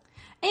people.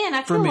 And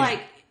I feel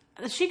like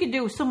she could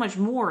do so much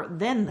more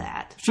than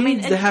that. She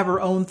needs to have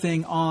her own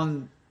thing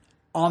on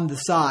the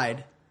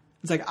side.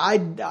 It's like I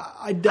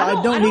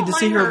don't need to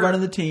see her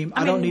running the team.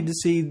 I don't need to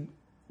see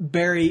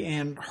Barry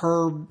and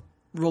her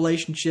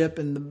relationship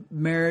and the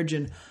marriage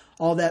and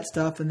all that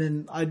stuff. And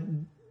then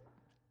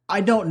I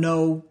don't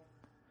know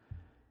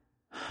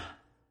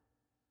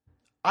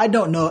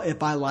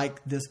if I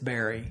like this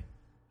Barry.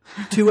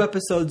 2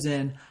 episodes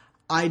in,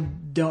 I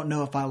don't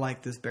know if I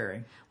like this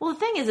Barry. Well, the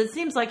thing is, it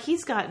seems like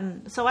he's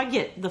gotten... So I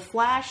get the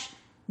Flash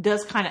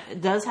does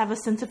have a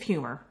sense of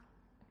humor,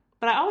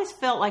 but I always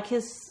felt like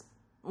his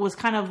was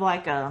kind of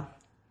like a...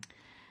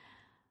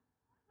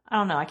 I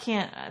don't know. I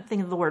can't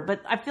think of the word,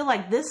 but I feel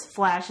like this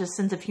Flash's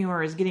sense of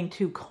humor is getting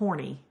too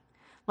corny.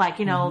 Like,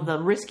 the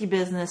risky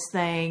business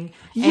thing.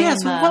 Yes.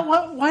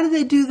 Why do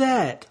they do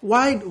that?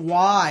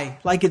 Why?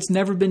 Like it's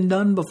never been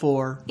done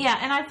before. Yeah.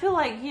 And I feel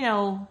like,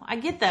 I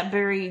get that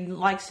Barry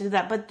likes to do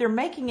that, but they're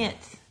making it,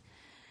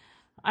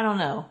 I don't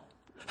know.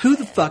 Who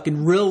the fuck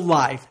in real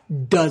life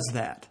does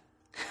that?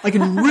 Like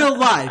in real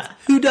life,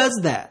 who does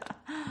that?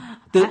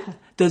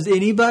 Does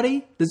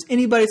anybody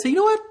say, you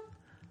know what?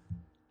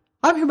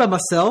 I'm here by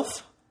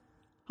myself.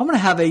 I'm going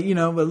to have a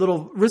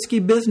little risky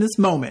business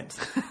moment.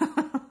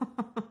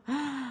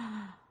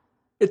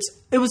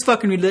 It was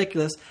fucking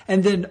ridiculous.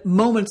 And then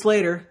moments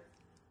later,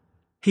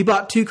 he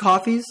bought 2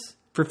 coffees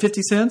for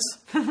 50 cents.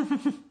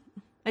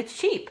 It's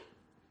cheap.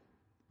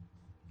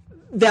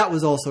 That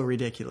was also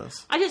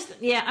ridiculous. I just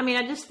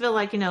feel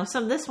like,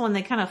 this one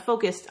they kind of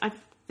focused. I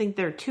think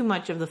they're too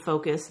much of the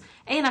focus.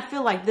 And I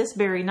feel like this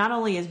Barry not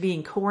only is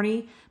being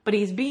corny, but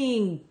he's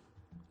being...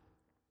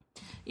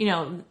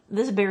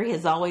 this Barry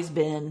has always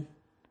been,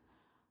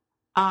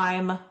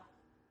 I'm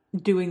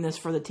doing this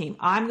for the team.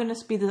 I'm going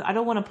to be the, I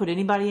don't want to put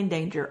anybody in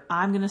danger.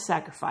 I'm going to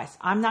sacrifice.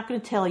 I'm not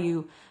going to tell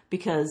you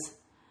because,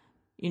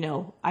 you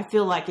know, I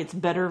feel like it's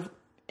better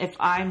if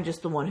I'm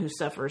just the one who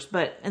suffers.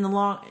 But in the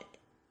long,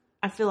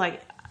 I feel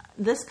like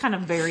this kind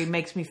of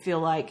makes me feel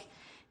like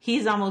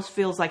he's almost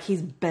feels like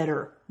he's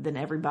better than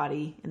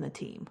everybody in the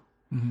team.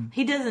 Mm-hmm.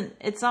 He doesn't,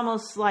 it's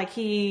almost like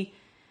no,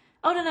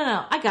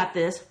 I got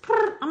this.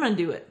 I'm going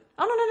to do it.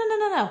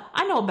 Oh, no.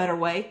 I know a better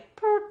way.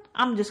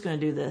 I'm just going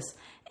to do this.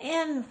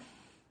 And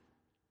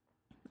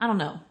I don't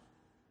know.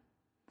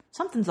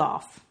 Something's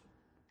off.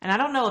 And I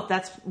don't know if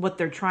that's what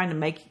they're trying to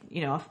make,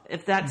 you know,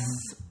 if that's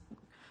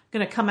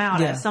going to come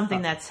out as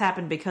something that's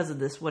happened because of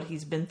this, what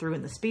he's been through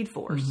in the Speed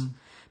Force. Mm-hmm.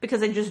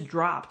 Because they just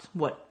dropped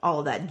all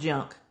of that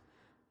junk.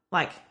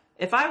 Like,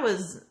 if I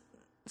was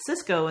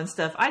Cisco and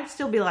stuff, I'd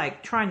still be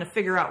like trying to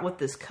figure out what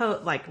this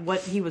code, like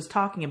what he was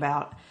talking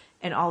about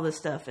and all this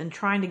stuff and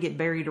trying to get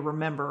Barry to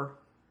remember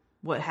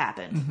what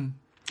happened. Mm-hmm.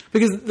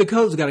 Because the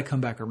code's got to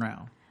come back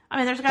around. I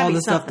mean, there's got to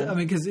be something. I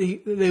mean, because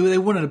they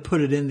wanted to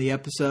put it in the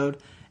episode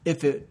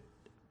if it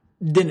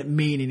didn't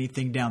mean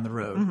anything down the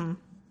road. Mm-hmm.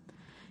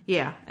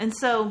 Yeah. And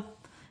so,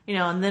 you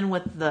know, and then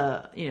with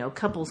the, you know,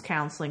 couples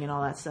counseling and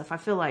all that stuff, I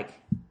feel like,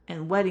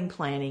 and wedding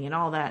planning and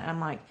all that,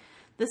 I'm like,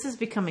 this is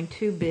becoming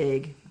too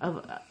big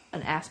of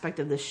an aspect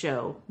of the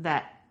show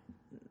that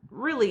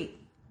really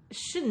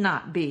should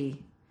not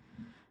be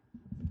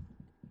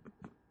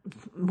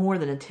more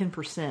than a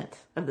 10%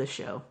 of the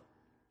show.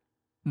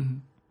 Mm-hmm.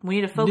 We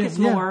need to focus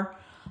more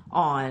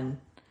on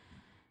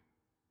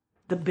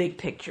the big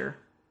picture.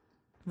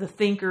 The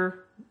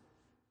thinker,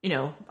 you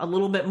know, a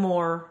little bit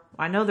more.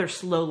 I know they're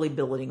slowly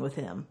building with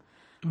him.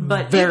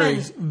 But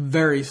very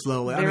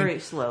slowly. Very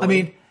slowly. I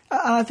mean,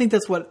 I think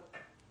that's what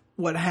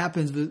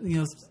happens with, you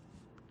know,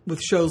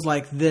 with shows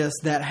like this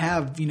that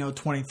have, you know,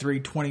 23,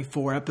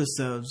 24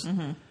 episodes.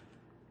 Mm-hmm.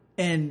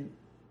 And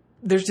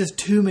there's just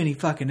too many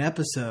fucking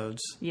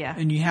episodes. Yeah.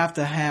 And you have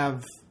to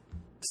have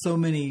so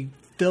many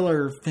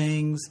filler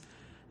things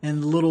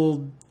and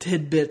little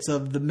tidbits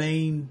of the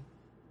main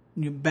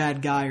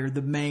bad guy or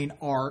the main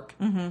arc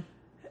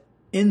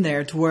in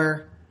there to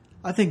where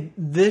I think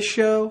this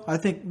show, I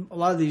think a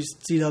lot of these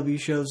CW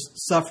shows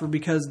suffer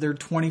because they're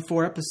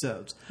 24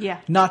 episodes. Yeah.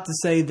 Not to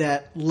say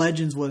that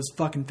Legends was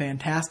fucking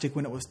fantastic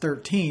when it was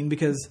 13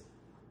 because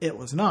it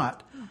was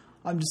not.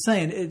 I'm just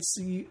saying it's...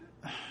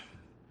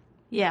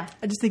 Yeah,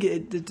 I just think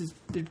it's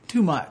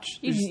too much.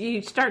 You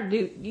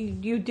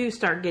do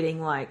start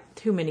getting like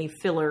too many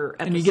filler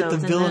episodes, and you get the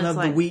villain of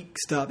the week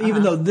stuff.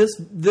 Even though this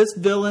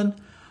villain,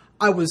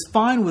 I was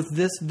fine with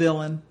this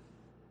villain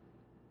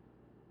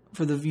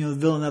for the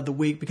villain of the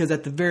week because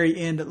at the very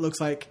end it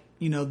looks like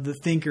the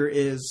Thinker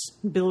is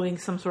building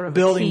some sort of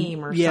a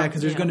team or something. Yeah,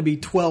 because there's going to be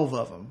 12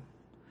 of them.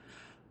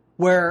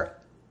 Where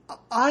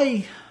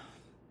I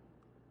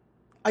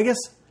guess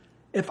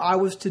if I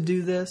was to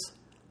do this.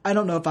 I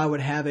don't know if I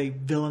would have a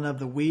villain of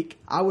the week.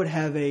 I would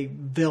have a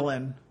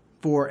villain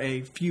for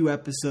a few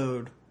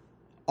episode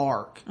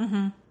arc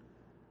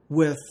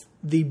with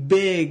the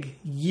big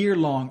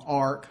year-long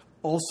arc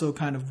also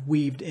kind of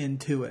weaved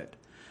into it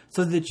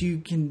so that you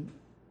can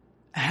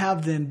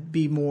have them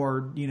be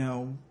more,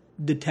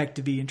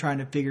 detective-y and trying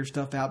to figure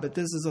stuff out. But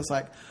this is just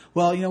like,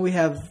 well, we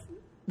have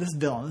this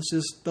villain. Let's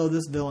just throw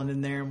this villain in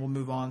there and we'll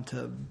move on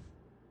to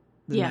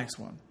the next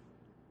one.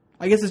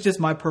 I guess it's just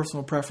my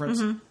personal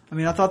preference. Mm-hmm. I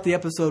mean, I thought the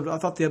episode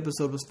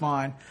was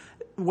fine.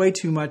 Way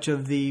too much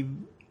of the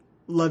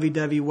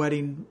lovey-dovey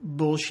wedding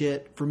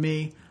bullshit for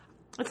me.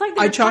 It's like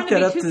they're trying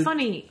to be too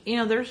funny.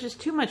 There's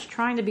just too much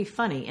trying to be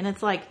funny. And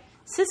it's like,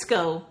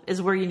 Cisco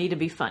is where you need to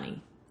be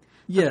funny.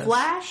 Yes. The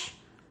Flash,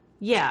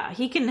 yeah,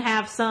 he can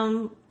have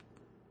some,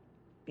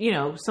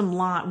 some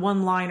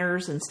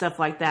one-liners and stuff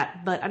like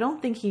that. But I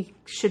don't think he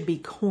should be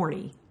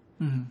corny.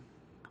 Mm-hmm.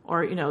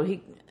 Or, I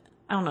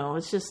don't know.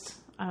 It's just,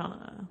 I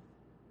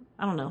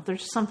don't know.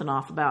 There's something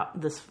off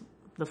about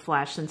the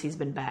Flash since he's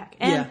been back.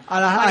 And yeah,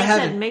 I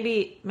said,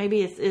 maybe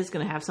it is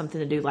going to have something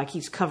to do, like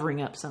he's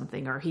covering up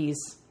something, or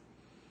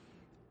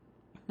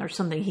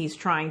something he's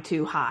trying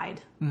to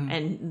hide,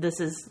 and this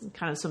is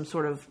kind of some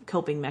sort of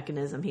coping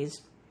mechanism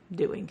he's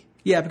doing.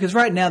 Yeah, because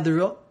right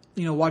now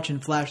watching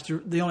Flash,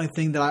 the only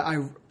thing that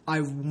I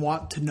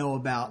want to know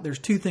about. There's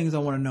two things I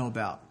want to know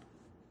about: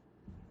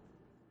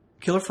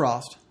 Killer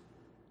Frost.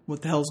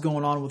 What the hell's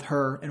going on with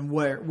her, and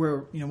where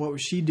what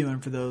was she doing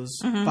for those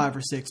 5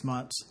 or 6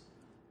 months?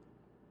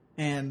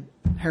 And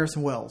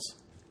Harrison Wells.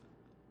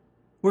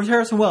 Where's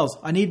Harrison Wells?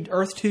 I need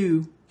Earth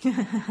 2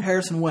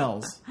 Harrison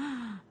Wells.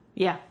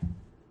 Yeah.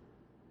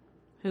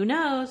 Who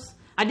knows?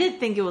 I did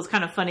think it was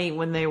kind of funny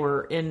when they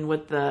were in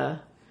with the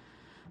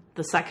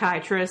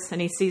psychiatrist and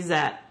he sees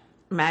that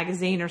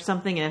magazine or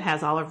something and it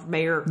has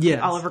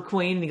Oliver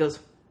Queen and he goes,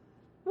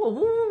 well,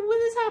 when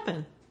did this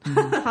happen?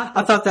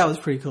 I thought that was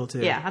pretty cool too.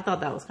 Yeah, I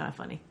thought that was kind of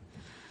funny.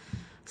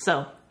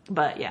 So,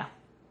 but yeah.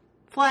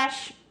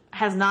 Flash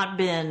has not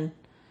been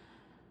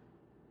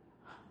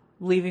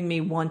leaving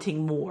me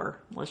wanting more,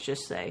 let's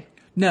just say.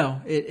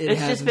 No, it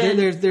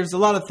hasn't. There's a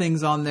lot of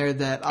things on there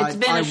that I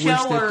wish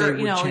that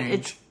they would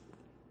change.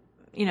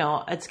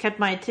 it's kept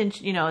my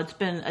attention. It's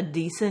been a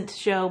decent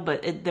show,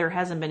 but there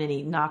hasn't been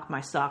any knock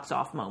my socks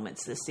off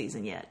moments this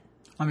season yet.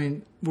 I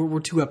mean, we're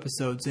 2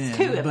 episodes in.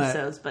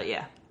 But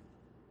yeah.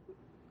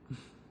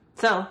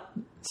 So.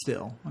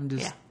 Still, I'm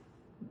just.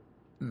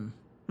 Yeah.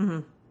 Mm-hmm.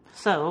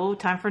 So,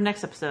 time for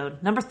next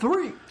episode. Number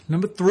 3.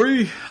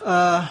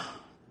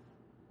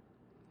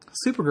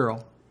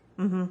 Supergirl.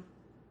 Mm-hmm.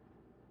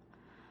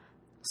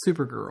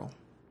 Supergirl.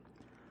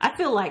 I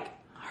feel like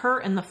her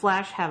and the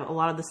Flash have a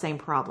lot of the same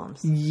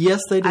problems. Yes,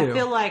 they do. I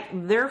feel like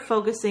they're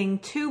focusing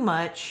too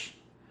much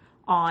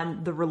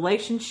on the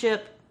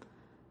relationship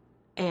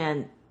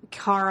and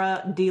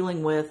Kara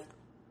dealing with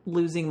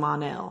losing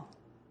Mon-El.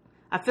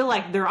 I feel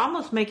like they're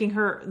almost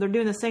they're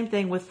doing the same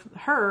thing with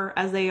her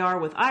as they are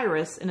with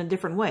Iris in a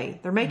different way.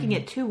 They're making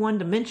it too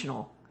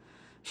one-dimensional.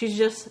 She's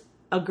just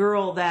a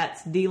girl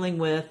that's dealing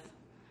with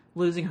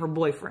losing her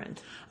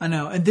boyfriend. I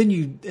know. And then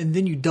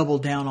you double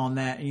down on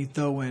that and you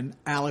throw in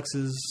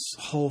Alex's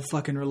whole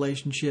fucking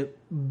relationship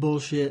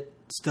bullshit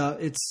stuff.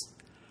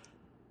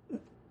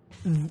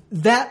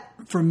 That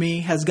for me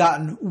has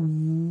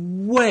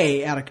gotten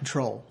way out of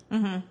control.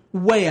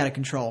 Mm-hmm. Way out of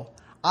control.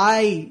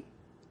 I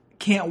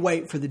can't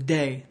wait for the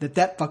day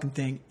that fucking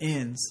thing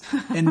ends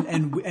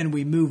and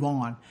we move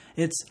on.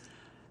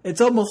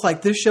 It's almost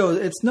like this show,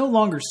 it's no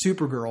longer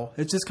Supergirl.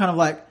 It's just kind of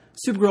like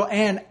Supergirl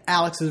and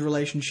Alex's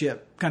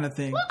relationship kind of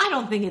thing. Well, I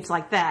don't think it's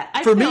like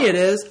that. For me it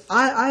is.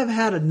 I've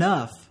had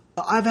enough.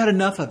 I've had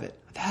enough of it.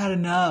 I've had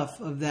enough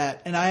of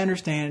that. And I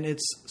understand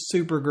it's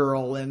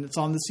Supergirl and it's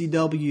on the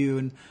CW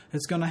and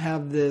it's going to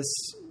have this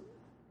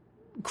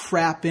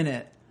crap in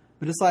it.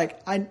 But it's like,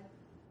 I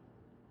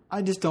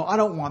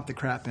don't want the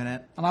crap in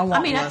it. And I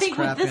want less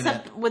crap in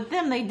it. With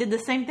them, they did the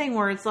same thing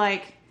where it's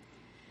like,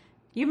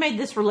 you made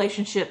this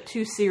relationship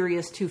too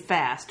serious too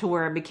fast to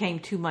where it became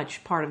too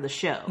much part of the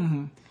show.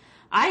 Mm-hmm.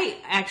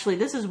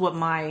 This is what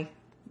my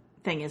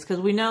thing is, because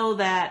we know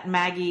that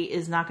Maggie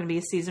is not going to be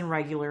a season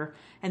regular,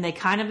 and they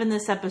kind of in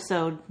this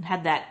episode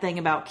had that thing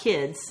about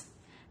kids,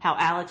 how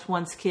Alex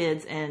wants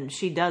kids and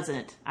she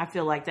doesn't. I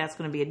feel like that's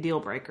going to be a deal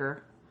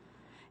breaker.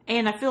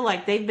 And I feel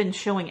like they've been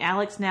showing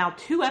Alex now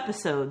 2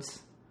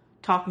 episodes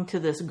talking to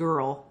this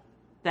girl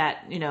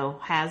that,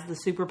 has the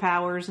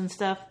superpowers and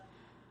stuff.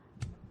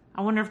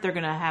 I wonder if they're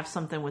going to have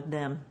something with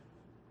them.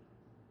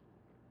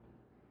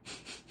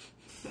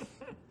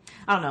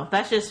 I don't know.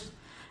 That's just...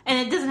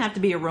 And it doesn't have to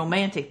be a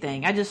romantic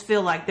thing. I just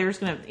feel like there's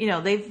going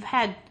to... they've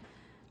had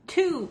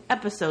 2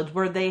 episodes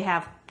where they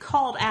have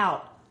called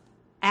out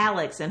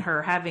Alex and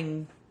her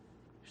having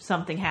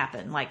something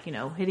happen. Like,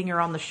 hitting her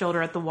on the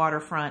shoulder at the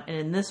waterfront. And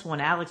in this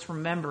one, Alex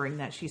remembering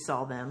that she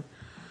saw them.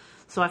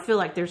 So I feel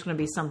like there's going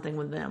to be something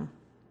with them.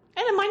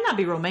 And it might not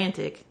be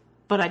romantic,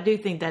 but I do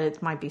think that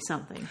it might be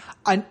something.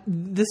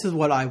 This is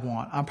what I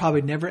want. I'm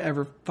probably never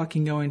ever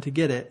fucking going to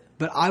get it,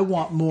 but I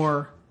want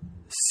more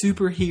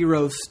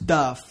superhero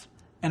stuff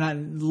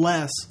and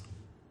less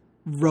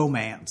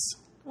romance.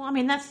 Well, I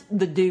mean, that's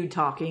the dude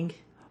talking.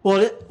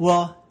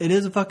 Well, it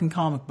is a fucking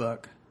comic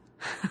book.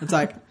 It's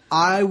like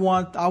I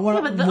want. Yeah,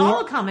 but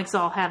all the comics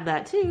all have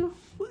that too.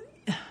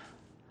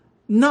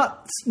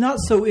 Not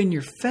so in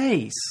your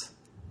face.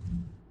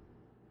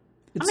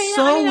 It's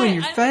in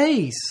your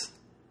face.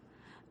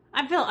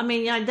 I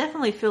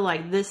definitely feel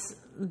like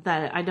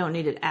that I don't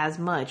need it as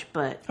much,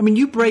 but... I mean,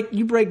 you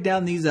break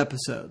down these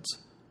episodes,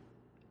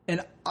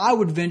 and I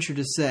would venture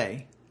to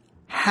say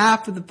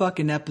half of the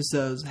fucking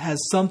episodes has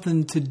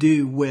something to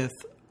do with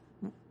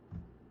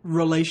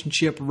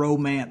relationship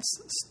romance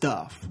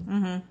stuff.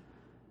 Mm-hmm.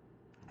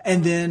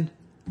 And then,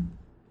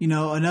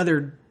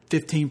 another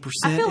 15% is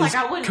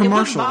commercials. It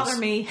wouldn't bother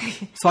me.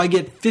 So I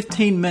get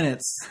 15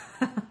 minutes...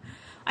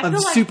 of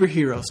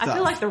superhero stuff. I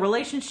feel like the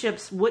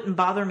relationships wouldn't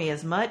bother me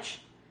as much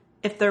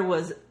if there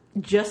was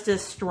just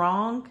as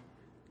strong,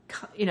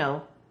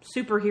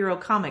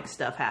 superhero comic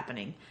stuff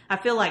happening. I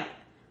feel like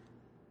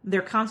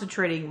they're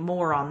concentrating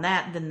more on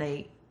that than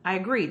they... I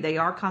agree, they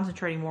are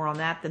concentrating more on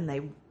that than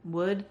they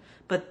would.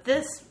 But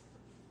the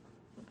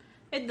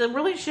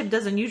relationship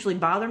doesn't usually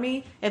bother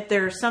me if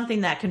there's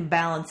something that can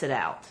balance it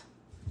out.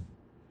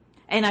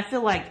 And I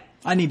feel like...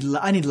 I need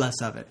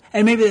less of it.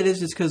 And maybe that is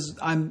just because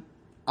I'm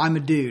a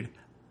dude.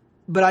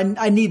 But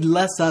I need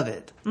less of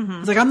it. Mm-hmm.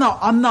 It's like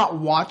I'm not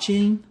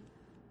watching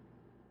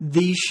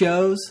these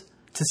shows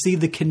to see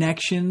the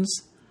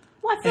connections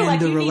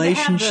and the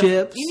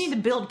relationships. You need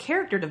to build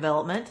character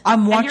development.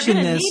 I'm watching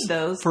this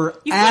for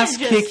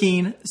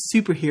ass-kicking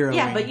superhero.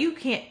 Yeah, but you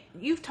can't.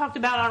 You've talked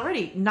about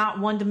already not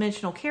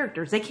one-dimensional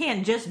characters. They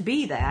can't just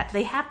be that.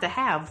 They have to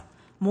have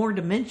more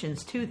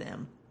dimensions to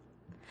them.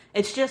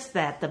 It's just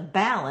that the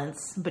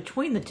balance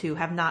between the two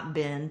have not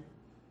been,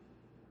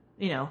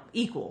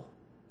 equal.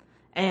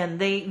 And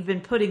they've been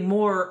putting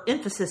more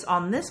emphasis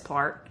on this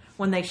part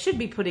when they should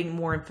be putting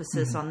more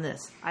emphasis on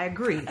this. I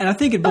agree. And I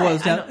think it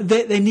boils down.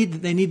 They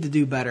need to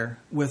do better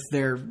with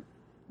their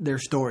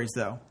stories,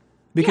 though,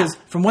 because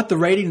from what the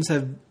ratings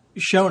have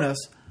shown us,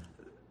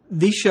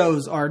 these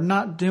shows are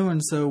not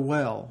doing so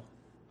well.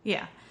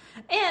 Yeah,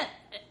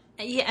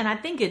 and I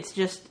think it's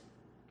just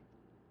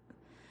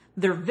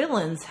their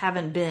villains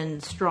haven't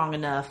been strong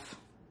enough.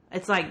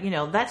 It's like,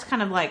 that's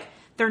kind of like,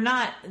 they're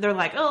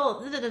like,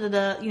 oh,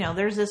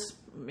 there's this,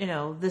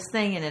 this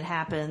thing and it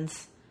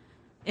happens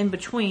in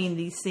between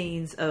these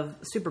scenes of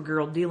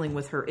Supergirl dealing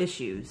with her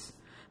issues.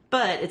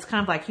 But it's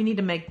kind of like, you need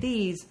to make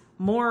these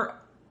more,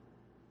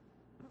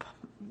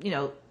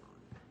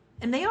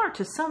 and they are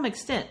to some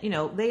extent,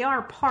 they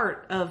are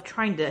part of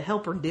trying to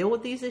help her deal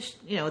with these issues.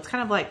 It's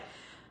kind of like,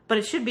 but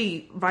it should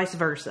be vice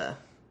versa.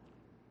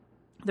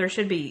 There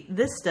should be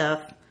this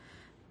stuff,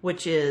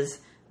 which is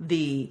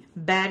the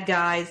bad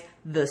guys,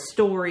 the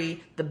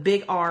story, the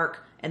big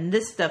arc, and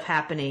this stuff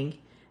happening.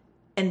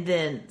 And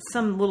then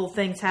some little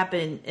things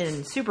happen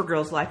in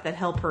Supergirl's life that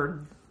help her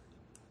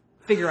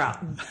figure out.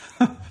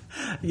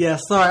 Yeah,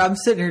 sorry. I'm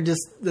sitting here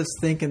just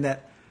thinking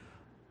that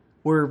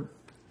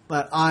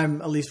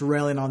I'm at least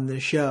railing on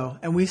this show,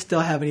 and we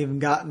still haven't even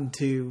gotten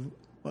to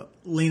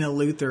Lena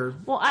Luthor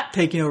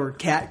taking over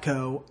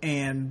Catco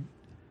and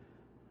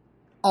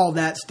all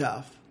that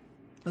stuff.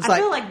 I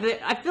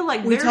feel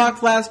like we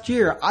talked last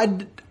year.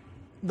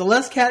 The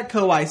less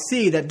Catco I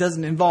see that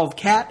doesn't involve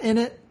Cat in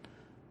it,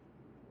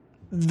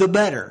 the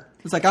better.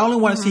 It's like I only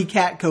want to see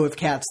Catco if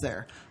Cat's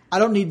there. I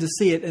don't need to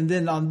see it. And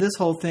then on this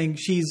whole thing,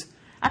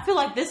 I feel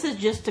like this is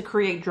just to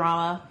create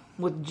drama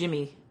with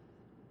Jimmy.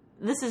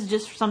 This is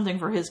just something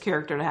for his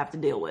character to have to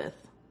deal with.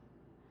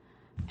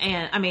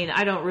 And, I mean,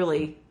 I don't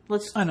really...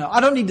 I know.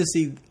 I don't need to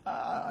see...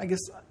 I guess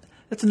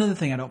that's another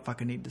thing I don't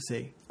fucking need to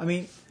see. I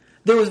mean,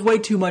 there was way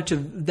too much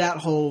of that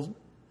whole...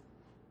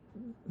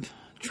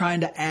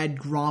 trying to add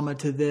drama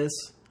to this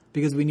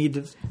because we need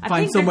to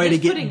find some way to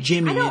get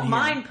Jimmy in here. I don't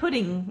mind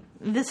putting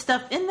this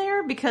stuff in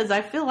there because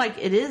I feel like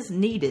it is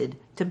needed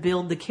to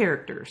build the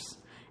characters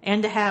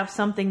and to have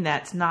something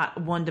that's not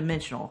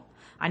one-dimensional.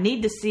 I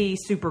need to see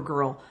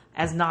Supergirl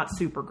as not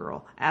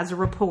Supergirl, as a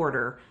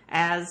reporter,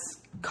 as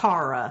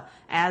Kara,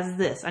 as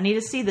this. I need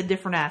to see the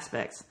different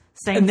aspects.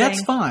 And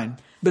that's fine.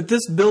 But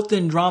this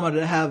built-in drama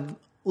to have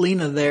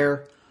Lena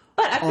there...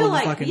 But I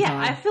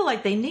feel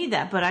like they need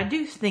that. But I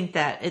do think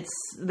that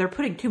they're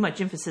putting too much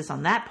emphasis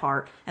on that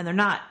part, and they're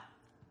not.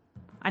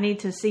 I need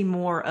to see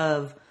more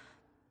of,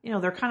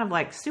 they're kind of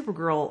like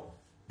Supergirl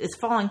is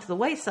falling to the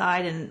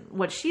wayside, and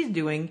what she's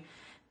doing,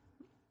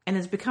 and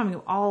is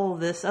becoming all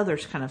this other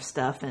kind of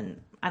stuff.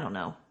 And I don't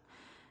know.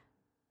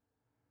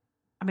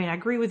 I mean, I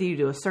agree with you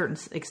to a certain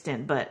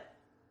extent, but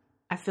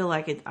I feel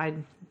like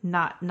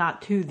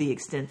not to the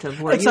extent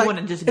of where you want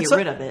to just get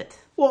rid of it.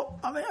 Well,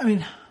 I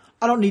mean.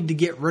 I don't need to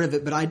get rid of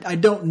it, but I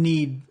don't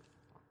need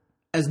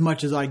as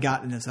much as I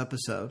got in this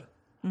episode.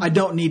 Mm-hmm. I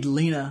don't need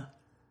Lena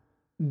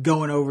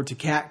going over to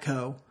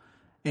Catco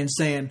and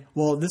saying,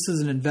 well, this is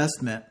an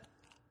investment.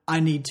 I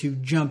need to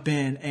jump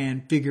in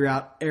and figure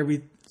out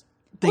everything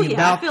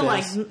about I feel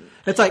this. Like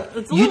it's like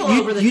it's a little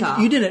over the top.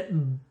 You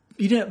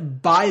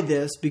didn't buy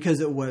this because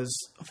it was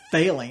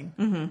failing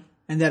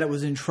and that it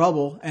was in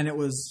trouble and it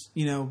was,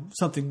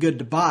 something good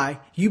to buy.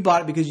 You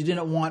bought it because you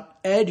didn't want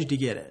Edge to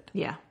get it.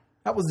 Yeah.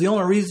 That was the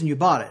only reason you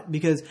bought it.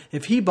 Because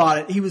if he bought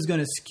it, he was going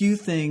to skew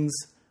things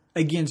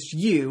against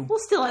you. Well,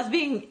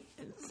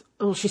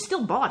 she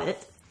still bought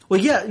it. Well,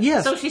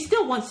 yeah. So she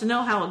still wants to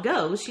know how it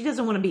goes. She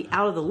doesn't want to be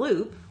out of the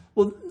loop.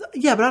 Well,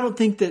 yeah, but I don't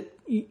think that,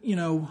 being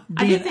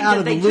I do think out that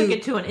of they the loop... took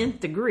it to an nth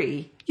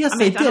degree. Yes,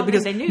 they did.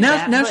 Because they knew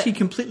now she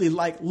completely,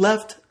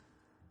 left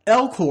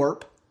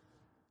L-Corp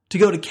to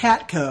go to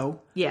Catco.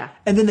 Yeah.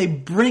 And then they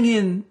bring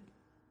in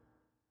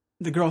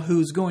the girl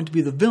who's going to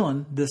be the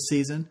villain this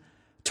season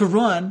to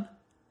run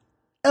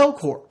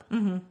L-Corp.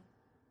 Mm-hmm.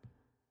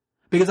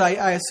 Because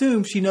I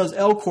assume she knows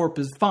L-Corp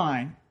is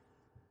fine.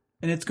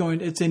 And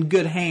it's in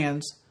good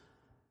hands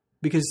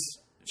because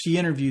she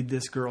interviewed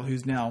this girl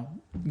who's now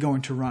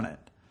going to run it.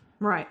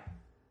 Right.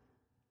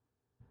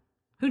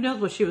 Who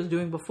knows what she was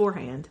doing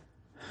beforehand?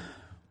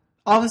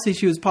 Obviously,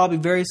 she was probably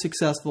very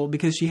successful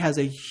because she has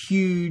a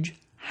huge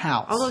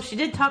house. Although she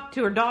did talk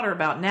to her daughter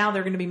about now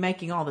they're going to be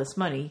making all this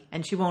money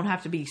and she won't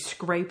have to be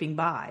scraping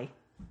by.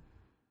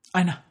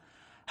 I know.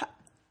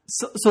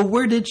 So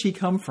where did she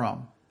come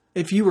from?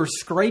 If you were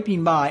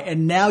scraping by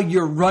and now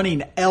you're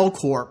running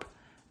L-Corp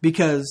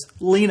because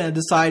Lena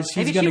decides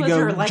she's going to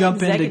go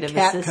jump into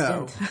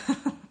Catco.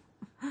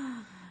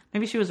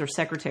 Maybe she was her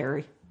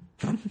secretary.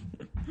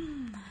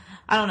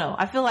 I don't know.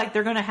 I feel like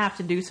they're going to have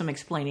to do some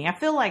explaining. I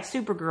feel like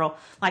Supergirl,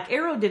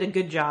 Arrow did a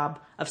good job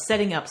of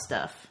setting up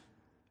stuff.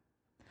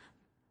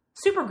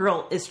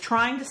 Supergirl is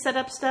trying to set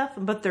up stuff,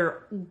 but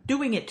they're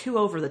doing it too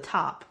over the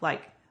top.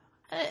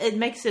 It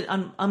makes it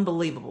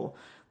unbelievable.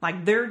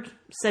 They're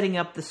setting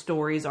up the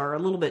stories are a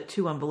little bit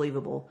too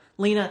unbelievable.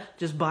 Lena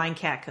just buying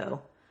Catco.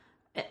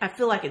 I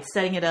feel like it's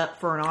setting it up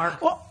for an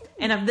arc. Well,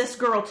 and of this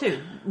girl,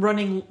 too,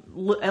 running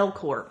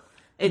L-Corp.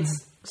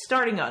 It's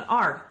starting an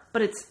arc,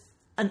 but it's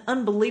an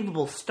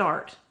unbelievable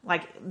start.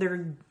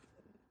 They're,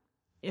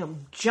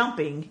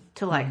 jumping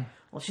to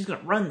well, she's going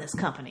to run this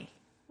company.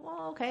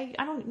 Well, okay,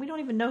 we don't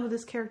even know who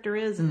this character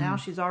is, and now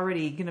she's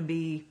already going to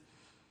be,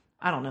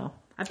 I don't know.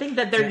 I think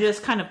that they're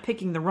just kind of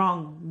picking the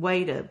wrong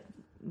way to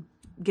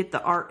get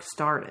the arc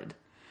started.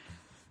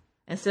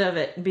 Instead of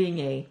it being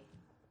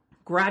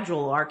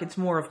gradual arc. It's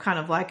more of kind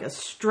of like a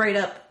straight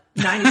up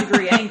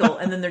 90-degree angle,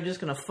 and then they're just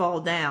going to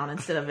fall down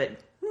instead of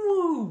it.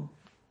 Woo!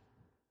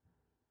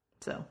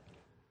 So,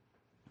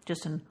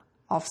 just an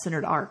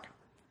off-centered arc.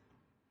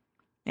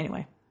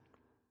 Anyway,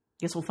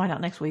 guess we'll find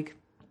out next week.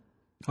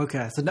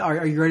 Okay, so now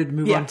are you ready to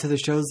move on to the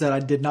shows that I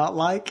did not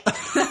like?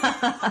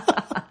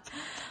 I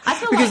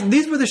feel because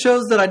these were the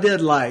shows that I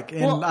did like,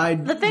 and I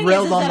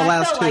railed on the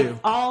last two. Like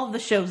all of the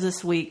shows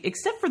this week,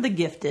 except for The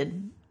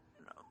Gifted,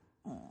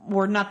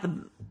 were not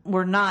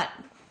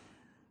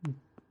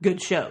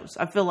good shows.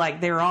 I feel like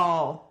they're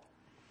all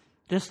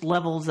just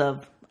levels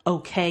of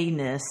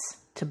okayness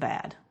to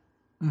bad.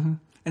 Mm-hmm.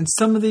 And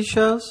some of these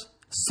shows,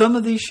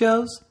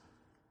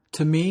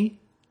 to me,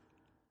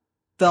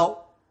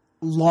 felt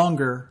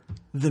longer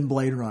than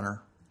Blade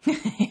Runner.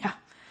 Yeah.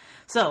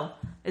 So,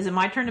 is it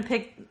my turn to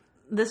pick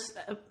this?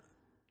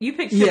 You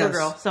picked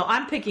Supergirl, yes. So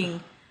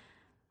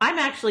I'm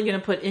actually going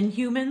to put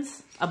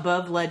Inhumans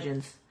above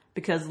Legends,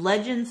 because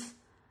Legends,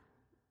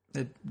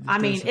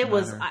 it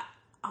was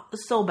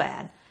so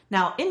bad.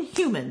 Now,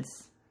 Inhumans,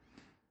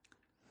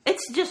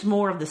 it's just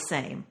more of the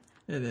same.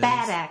 It is.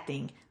 Bad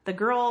acting. The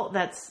girl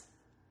that's...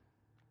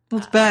 Well,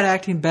 it's bad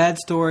acting, bad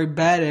story,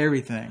 bad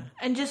everything.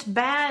 And just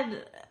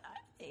bad...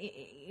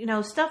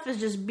 stuff is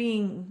just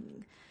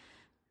being...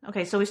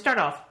 Okay, so we start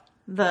off.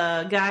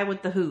 The guy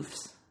with the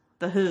hooves.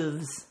 The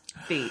hooves.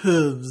 Feet.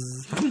 Hooves.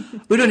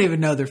 We don't even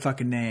know their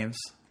fucking names.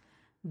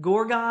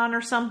 Gorgon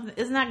or something.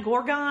 Isn't that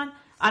Gorgon?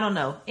 I don't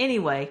know.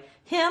 Anyway,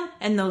 him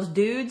and those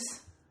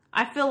dudes,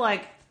 I feel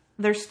like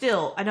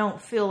I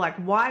don't feel like,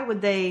 why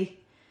would they,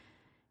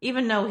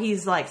 even though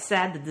he's like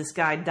sad that this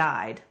guy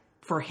died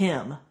for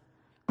him,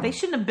 they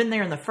shouldn't have been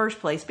there in the first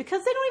place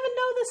because they don't even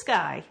know this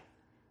guy.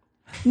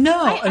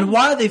 No,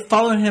 why are they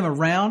following him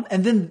around?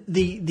 And then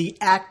the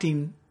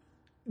acting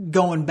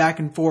going back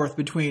and forth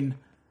between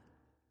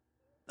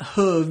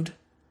Hooved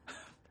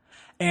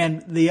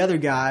and the other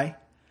guy,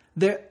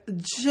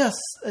 it's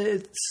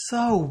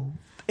so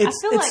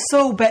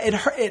bad.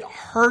 It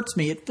hurts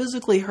me. It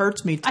physically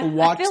hurts me to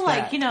watch that.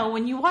 I feel like,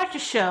 when you watch a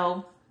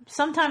show,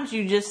 sometimes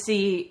you just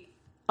see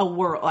a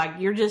world, like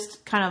you're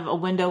just kind of a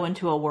window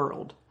into a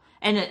world.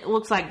 And it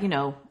looks like,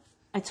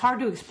 it's hard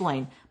to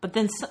explain. But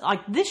then,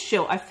 like this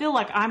show, I feel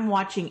like I'm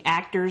watching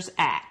actors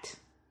act.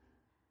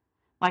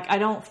 Like, I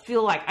don't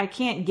feel like I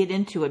can't get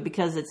into it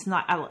because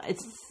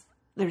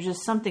there's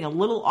just something a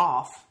little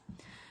off.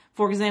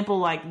 For example,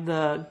 like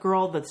the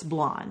girl that's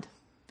blonde.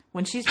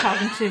 When she's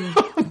talking to...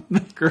 The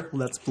girl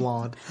that's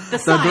blonde.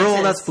 The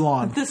girl that's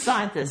blonde. The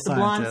scientist. The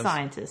blonde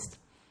scientist.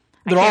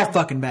 They're all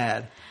fucking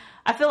bad.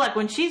 I feel like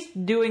when she's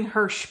doing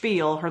her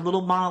spiel, her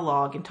little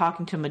monologue, and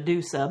talking to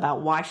Medusa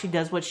about why she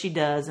does what she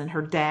does, and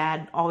her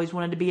dad always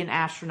wanted to be an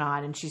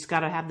astronaut, and she's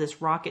got to have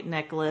this rocket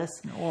necklace.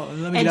 Well,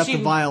 let me get up the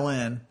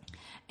violin.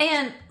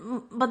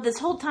 But this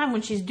whole time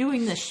when she's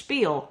doing this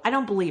spiel, I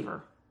don't believe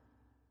her.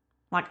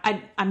 Like,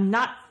 I'm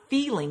not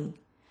feeling...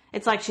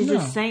 It's like she's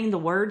just saying the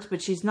words,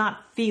 but she's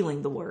not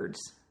feeling the words.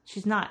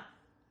 She's not...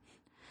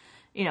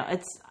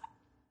 it's...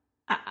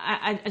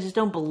 I just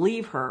don't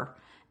believe her.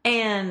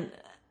 And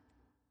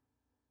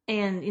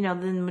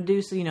then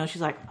Medusa,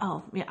 she's like,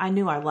 oh, yeah, I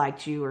knew I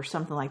liked you, or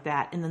something like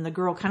that. And then the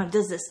girl kind of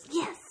does this,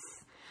 yes!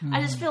 Mm.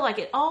 I just feel like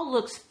it all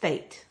looks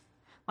faked.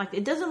 Like,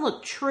 it doesn't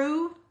look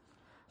true.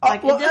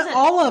 Like, it doesn't...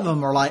 All of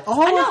them are like that.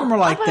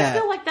 I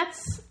feel like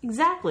that's...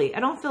 Exactly. I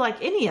don't feel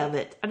like any of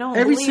it. I don't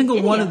Every believe single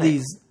any one of of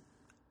these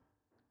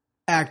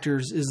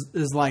actors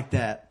is like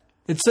that.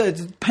 It's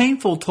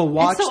painful to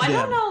watch them. I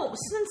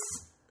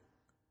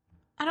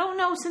don't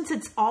know since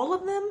it's all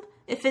of them,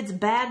 if it's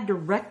bad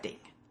directing.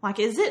 Like,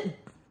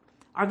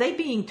 are they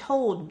being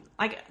told,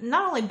 like,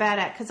 not only bad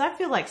act, because I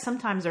feel like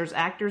sometimes there's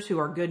actors who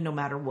are good no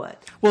matter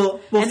what. Well,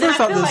 first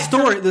off,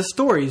 the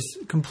story's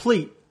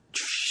complete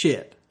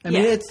shit. I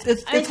mean,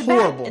 it's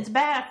horrible. It's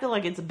bad. I feel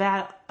like it's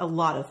bad a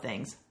lot of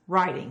things.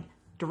 Writing,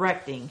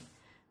 directing,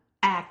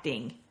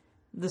 acting.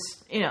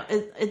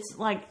 It's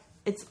like,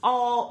 it's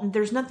all,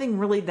 there's nothing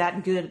really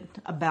that good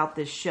about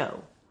this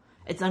show.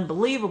 It's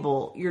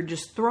unbelievable. You're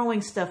just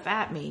throwing stuff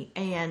at me,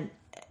 and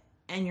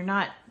you're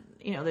not,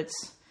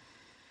 that's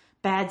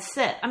bad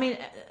set. I mean,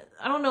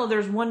 I don't know,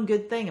 there's one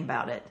good thing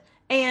about it.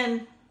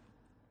 And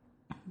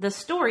the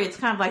story, it's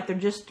kind of like they're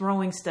just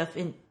throwing stuff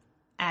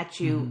at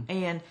you. Mm-hmm.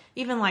 And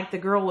even like the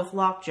girl with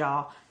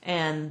Lockjaw,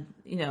 and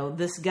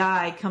this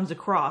guy comes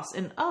across,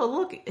 and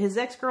look, his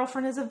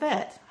ex-girlfriend is a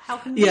vet. How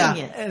convenient.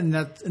 Yeah, and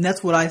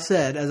that's what I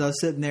said as I was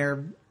sitting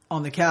there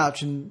on the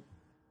couch, and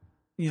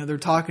they're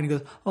talking. He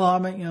goes, "Oh, I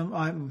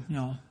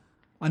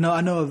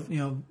know of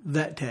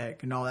vet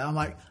tech and all that." I'm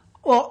like,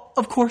 "Well,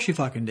 of course you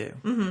fucking do.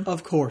 Mm-hmm.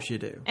 Of course you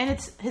do." And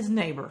it's his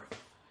neighbor.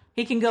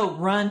 He can go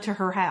run to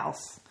her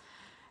house,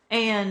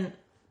 and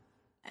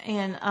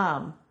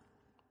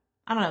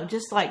I don't know,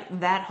 just like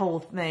that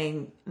whole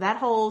thing, that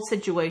whole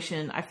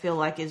situation, I feel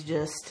like is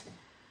just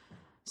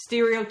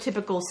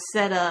stereotypical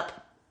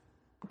setup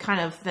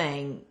kind of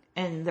thing,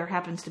 and there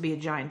happens to be a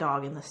giant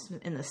dog in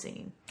the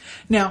scene.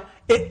 Now,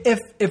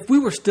 if we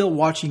were still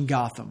watching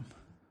Gotham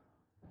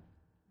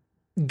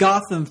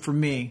for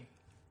me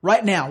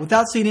right now,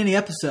 without seeing any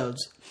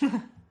episodes,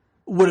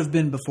 would have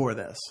been before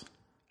this.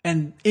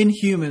 And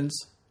Inhumans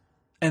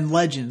and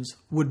Legends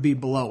would be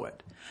below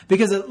it.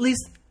 Because at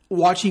least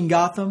watching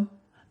Gotham,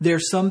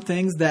 there's some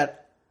things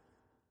that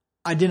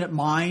I didn't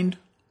mind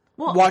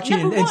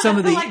watching, and some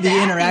of the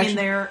interaction in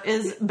there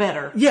is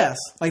better. Yes,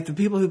 like the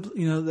people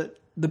who,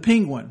 the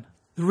Penguin,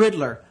 the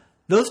Riddler,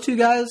 those two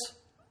guys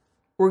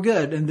were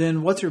good. And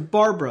then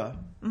Barbara?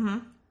 Mm-hmm.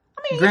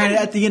 Granted,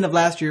 at the end of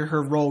last year,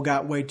 her role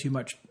got way too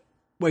big.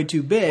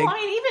 Well,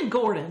 even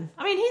Gordon.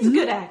 He's a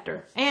good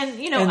actor. And,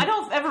 I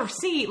don't ever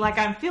see,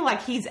 I feel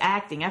like he's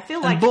acting. I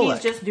feel like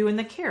he's just doing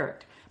the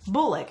character.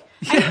 Bullock.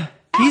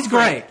 He's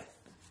great.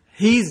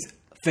 He's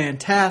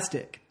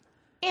fantastic.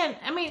 And,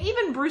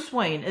 even Bruce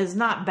Wayne is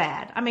not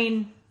bad.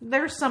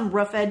 There's some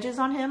rough edges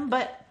on him,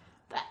 but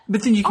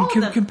then you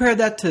can compare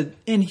that to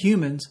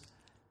Inhumans.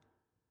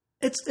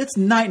 It's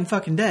night and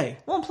fucking day.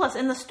 Well, and plus,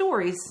 in the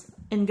stories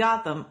in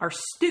Gotham are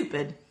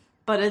stupid,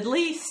 but at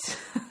least...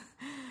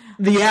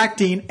 the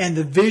acting and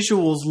the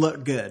visuals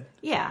look good.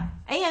 Yeah.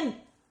 And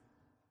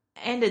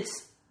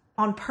it's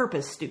on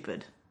purpose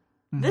stupid.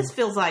 Mm-hmm. This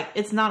feels like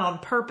it's not on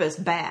purpose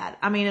bad.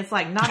 It's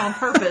like not on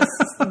purpose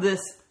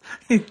this.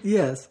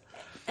 Yes.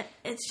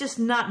 It's just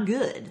not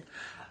good.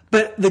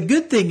 But the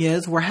good thing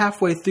is we're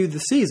halfway through the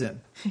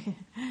season.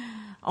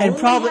 and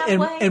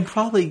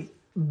probably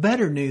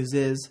better news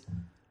is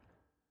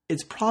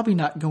it's probably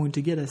not going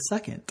to get a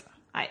second.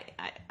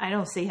 I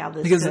don't see how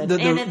this because could.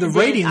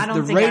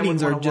 the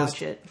ratings are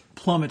just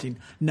plummeting.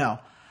 No,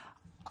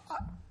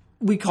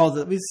 we called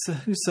it. We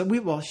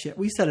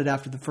said it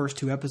after the first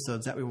 2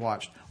 episodes that we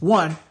watched.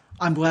 One,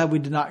 I'm glad we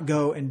did not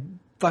go and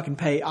fucking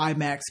pay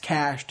IMAX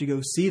cash to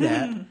go see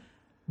that.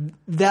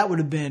 That would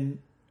have been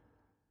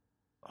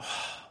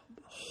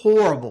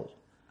horrible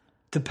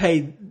to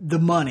pay the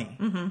money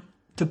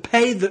to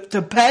pay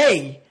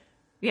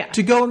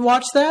to go and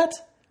watch that.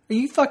 Are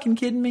you fucking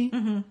kidding me?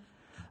 Mm-hmm.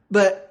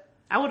 But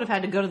I would have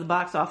had to go to the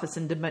box office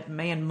and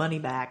demand money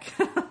back.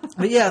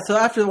 But yeah, so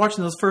after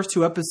watching those first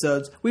 2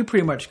 episodes, we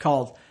pretty much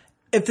called,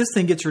 if this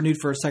thing gets renewed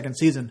for a second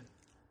season,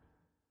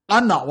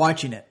 I'm not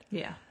watching it.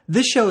 Yeah.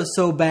 This show is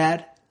so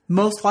bad,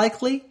 most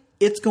likely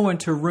it's going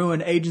to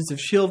ruin Agents of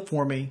S.H.I.E.L.D.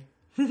 for me,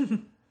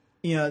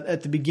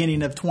 at the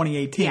beginning of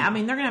 2018. Yeah,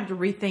 they're going to have to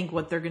rethink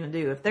what they're going to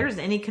do. If there's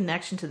any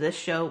connection to this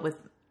show with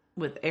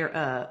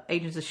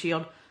Agents of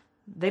S.H.I.E.L.D.,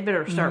 they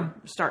better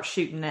start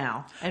shooting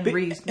now and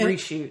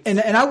reshoot.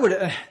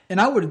 And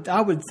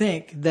I would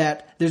think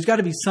that there's got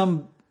to be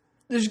some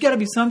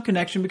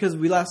connection because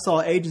we last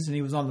saw Agents and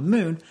he was on the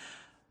moon.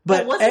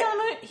 But was he on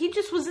the moon? He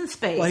just was in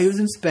space. Well, he was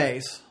in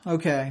space.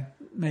 Okay,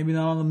 maybe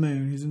not on the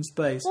moon. He's in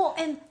space. Well,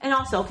 and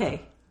also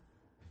okay.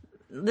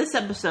 This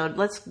episode,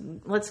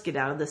 let's get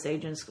out of this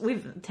Agents.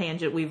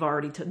 We've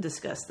already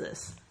discussed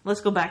this.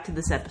 Let's go back to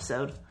this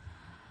episode.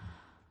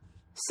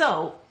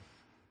 So,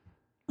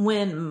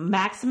 when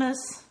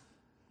Maximus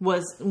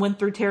went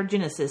through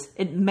Terrigenesis,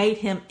 it made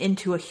him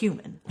into a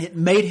human. It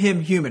made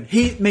him human.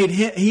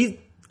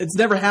 It's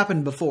never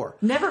happened before.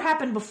 Never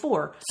happened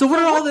before. So what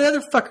are all the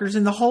other fuckers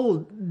in the hole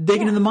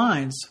digging in the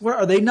mines? Where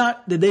are they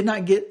not? Did they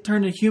not get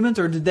turned into humans,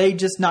 or did they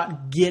just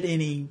not get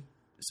any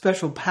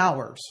special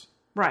powers?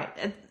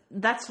 Right.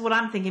 That's what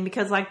I'm thinking,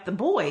 because the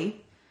boy,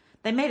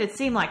 they made it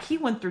seem like he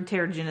went through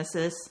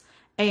Terrigenesis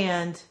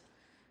and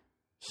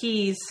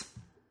he's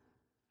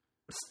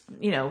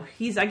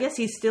I guess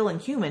he's still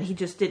inhuman. He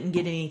just didn't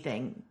get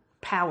anything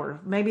power.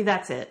 Maybe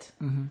that's it.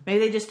 Mm-hmm. Maybe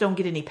they just don't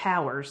get any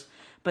powers.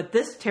 But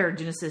this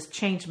Terrigenesis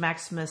changed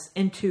Maximus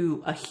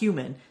into a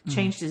human,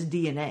 changed his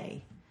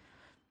DNA.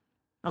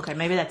 Okay,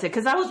 maybe that's it.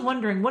 Because I was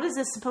wondering, what is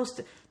this supposed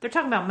to... They're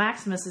talking about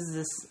Maximus as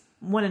this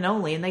one and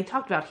only, and they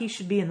talked about he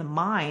should be in the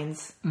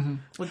mines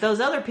with those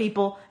other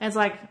people. And it's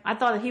like, I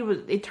thought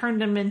it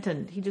turned him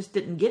into... He just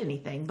didn't get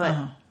anything.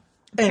 But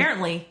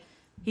apparently,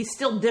 he's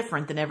still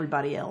different than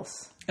everybody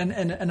else. And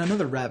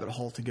another rabbit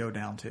hole to go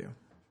down to.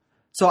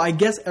 So I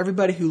guess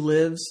everybody who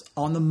lives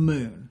on the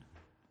moon,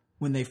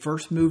 when they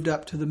first moved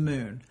up to the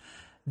moon,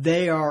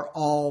 they are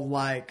all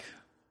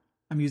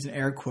I'm using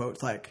air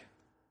quotes,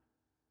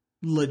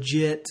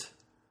 legit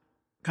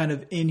kind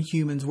of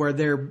Inhumans, where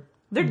their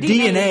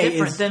DNA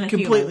is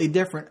completely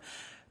different.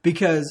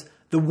 Because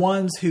the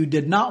ones who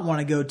did not want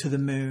to go to the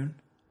moon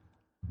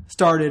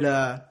started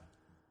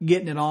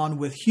getting it on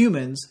with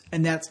humans,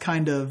 and that's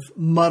kind of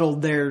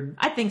muddled their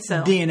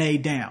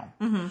DNA down.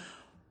 Mm-hmm.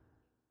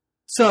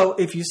 So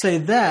if you say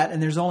that,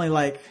 and there's only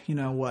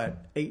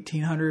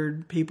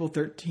 1,800 people,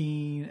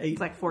 13... It's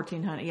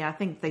 1,400. Yeah, I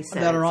think they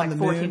said that are on the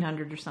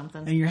 1,400 or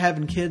something. And you're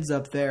having kids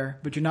up there,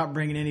 but you're not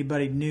bringing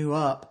anybody new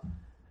up.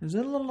 Is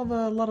there a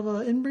lot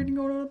of inbreeding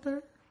going on up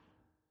there?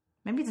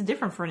 Maybe it's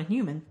different for an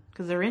Inhuman,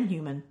 because they're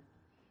inhuman.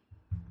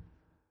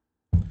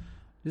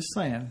 Just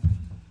saying.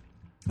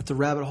 That's a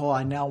rabbit hole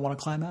I now want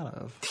to climb out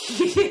of.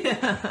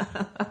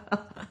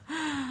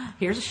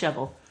 Here's a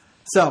shovel.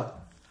 So...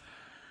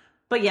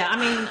 But yeah,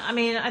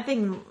 I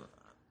think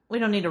we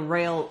don't need to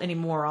rail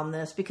anymore on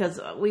this, because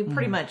we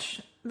pretty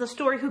much, the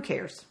story, who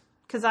cares?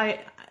 Because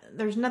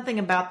there's nothing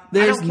about,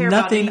 I don't care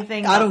about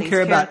anything about these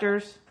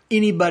characters.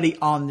 anybody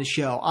on the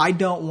show. I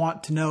don't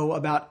want to know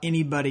about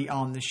anybody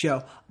on the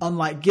show.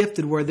 Unlike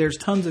Gifted, where there's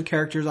tons of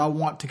characters, I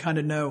want to kind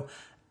of know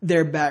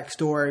their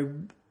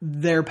backstory,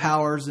 their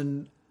powers,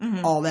 and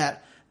all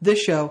that. This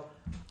show,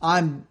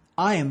 I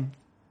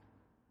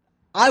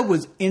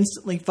was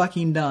instantly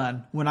fucking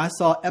done when I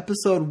saw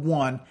episode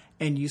 1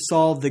 and you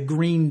saw the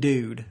green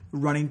dude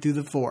running through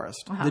the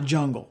forest, the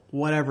jungle,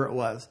 whatever it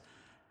was.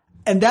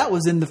 And that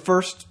was in the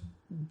first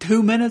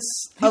 2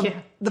 minutes of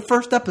the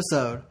first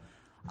episode.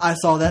 I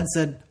saw that and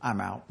said,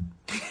 I'm out.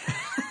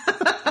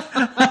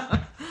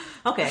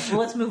 Okay, well,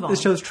 let's move on.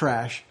 This show's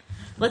trash.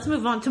 Let's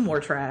move on to more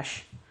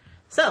trash.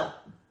 So,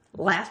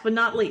 last but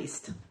not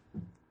least,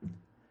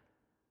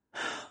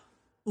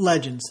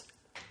 Legends.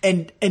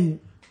 And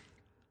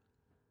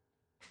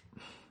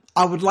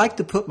I would like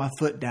to put my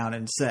foot down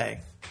and say,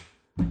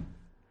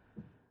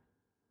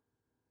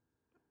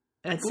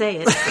 I'd say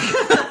it.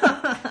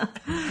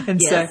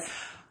 and say,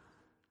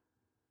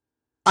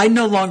 I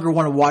no longer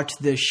want to watch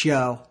this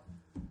show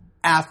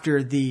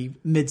after the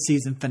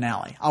mid-season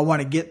finale. I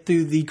want to get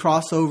through the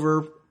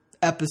crossover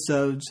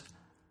episodes,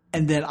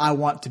 and then I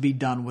want to be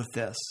done with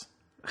this.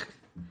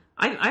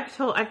 I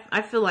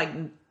feel like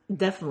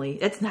definitely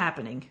it's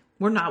happening.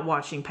 We're not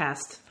watching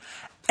past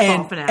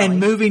fall finale. And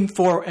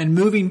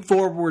moving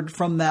forward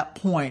from that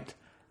point,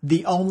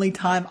 the only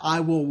time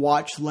I will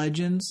watch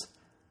Legends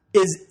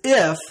is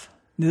if,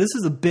 now this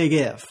is a big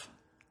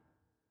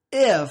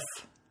if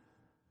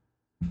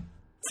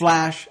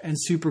Flash and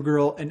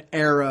Supergirl and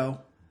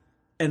Arrow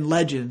and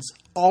Legends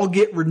all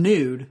get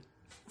renewed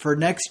for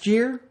next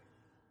year,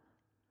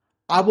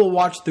 I will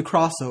watch the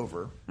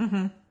crossover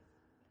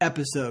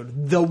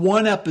episode. The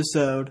one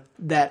episode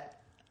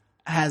that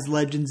has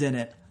Legends in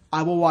it,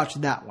 I will watch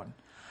that one.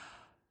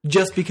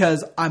 Just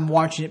because I'm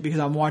watching it because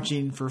I'm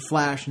watching for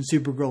Flash and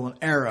Supergirl and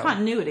Arrow.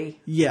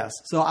 Continuity. Yes.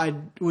 So I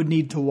would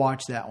need to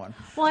watch that one.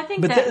 Well, I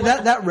think but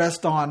that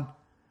rests on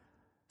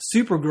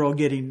Supergirl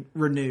getting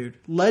renewed.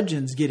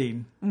 Legends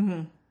getting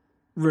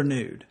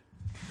renewed.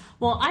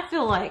 Well, I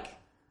feel like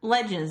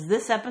Legends,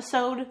 this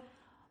episode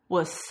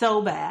was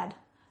so bad.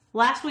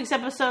 Last week's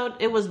episode,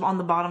 it was on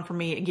the bottom for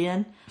me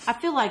again. I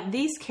feel like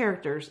these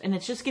characters, and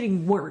it's just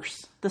getting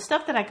worse. The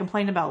stuff that I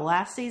complained about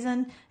last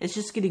season is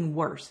just getting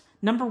worse.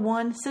 Number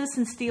 1,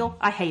 Citizen Steel,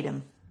 I hate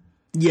him.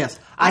 Yes,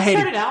 I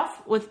started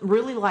off with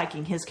really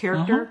liking his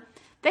character.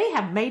 They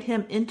have made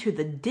him into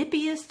the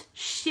dippiest,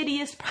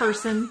 shittiest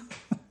person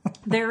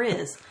there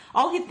is.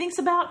 All he thinks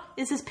about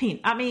is his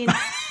penis. I mean,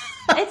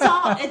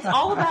 it's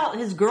all about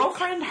his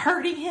girlfriend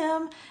hurting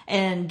him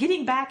and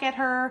getting back at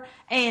her.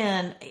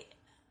 And,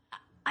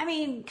 I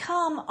mean,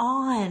 come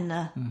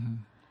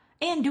on.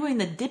 And doing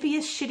the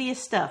dippiest, shittiest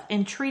stuff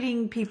and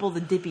treating people the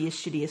dippiest,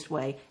 shittiest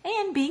way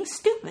and being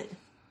stupid.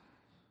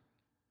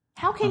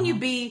 How can you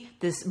be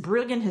this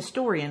brilliant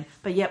historian,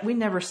 but yet we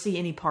never see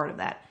any part of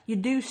that? You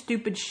do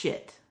stupid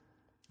shit.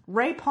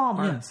 Ray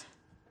Palmer,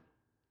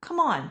 come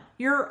on.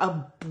 You're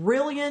a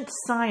brilliant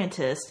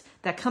scientist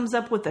that comes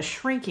up with a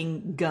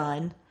shrinking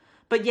gun,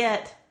 but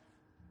yet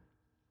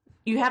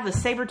you have the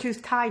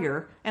saber-toothed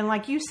tiger, and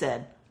like you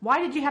said,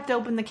 why did you have to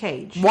open the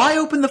cage? Why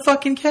open the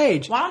fucking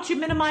cage? Why don't you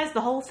minimize the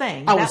whole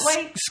thing? I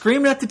was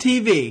screaming at the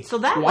TV. So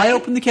that why way,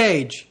 open the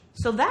cage?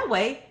 So that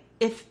way,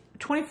 if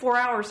 24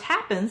 hours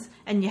happens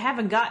and you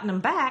haven't gotten him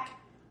back,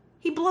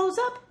 he blows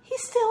up.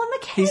 He's still in the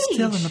cage. He's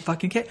still in the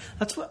fucking cage.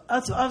 That's what I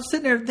was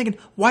sitting there thinking.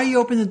 Why are you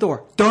opening the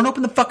door? Don't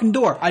open the fucking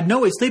door. I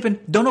know he's sleeping.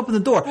 Don't open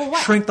the door. Well,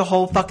 shrink the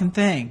whole fucking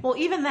thing. Well,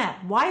 even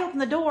that. Why open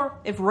the door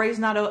if Ray's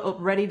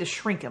not ready to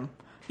shrink him?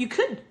 You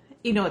could,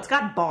 it's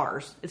got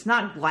bars. It's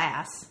not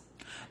glass.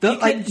 You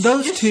could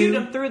just shoot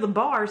him through the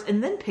bars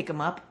and then pick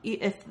him up.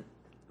 If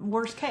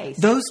worst case,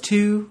 those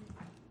two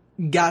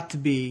got to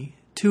be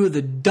two of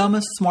the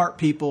dumbest smart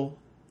people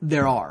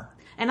there are.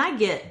 And I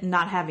get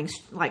not having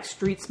like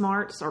street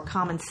smarts or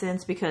common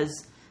sense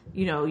because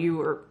you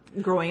were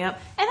growing up.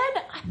 And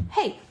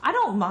I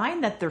don't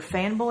mind that they're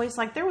fanboys.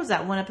 Like there was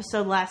that one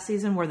episode last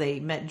season where they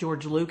met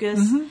George Lucas,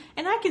 and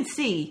I can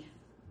see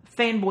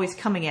fanboys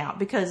coming out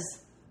because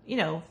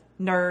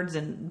nerds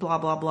and blah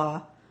blah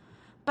blah.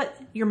 But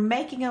you're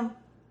making them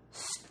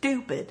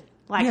stupid.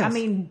 Like, yes. I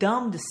mean,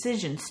 dumb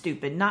decision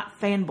stupid, not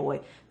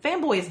fanboy.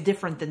 Fanboy is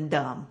different than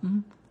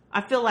dumb.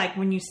 I feel like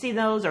when you see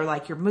those or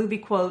like your movie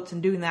quotes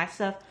and doing that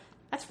stuff,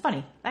 that's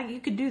funny. Like, you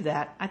could do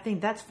that. I think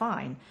that's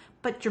fine.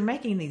 But you're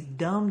making these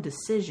dumb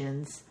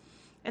decisions.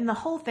 And the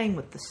whole thing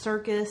with the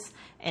circus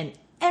and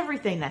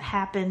everything that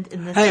happened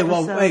in this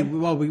episode.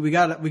 We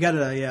got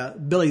a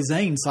Billy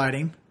Zane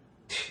sighting.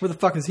 Where the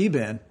fuck has he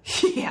been?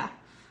 Yeah.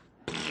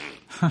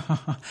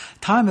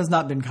 Time has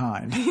not been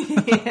kind.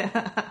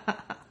 Yeah.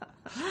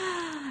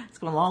 It's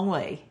gone a long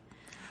way.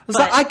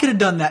 So I could have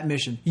done that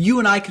mission. You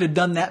and I could have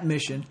done that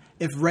mission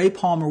if Ray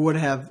Palmer would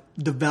have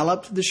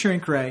developed the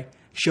shrink ray,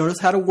 showed us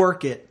how to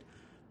work it.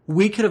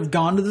 We could have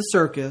gone to the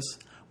circus.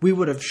 We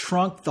would have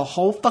shrunk the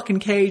whole fucking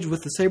cage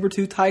with the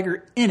saber-toothed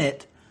tiger in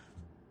it.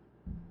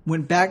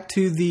 Went back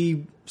to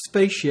the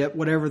spaceship,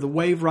 whatever, the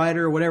Wave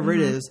Rider or whatever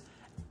it is,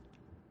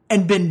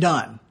 and been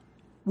done.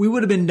 We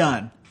would have been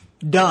done.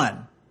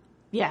 Done.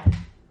 Yeah.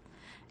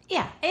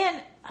 Yeah,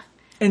 and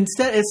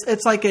instead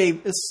it's like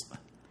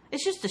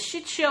it's just a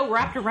shit show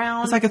wrapped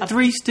around. It's like a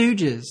Three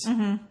Stooges.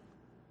 Mm-hmm.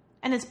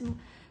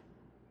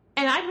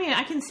 And I mean,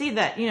 I can see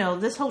that,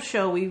 this whole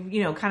show, we,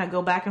 kind of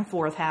go back and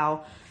forth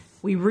how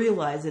we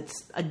realize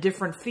it's a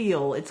different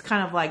feel. It's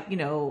kind of like,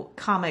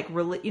 comic,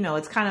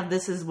 it's kind of,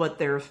 this is what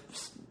their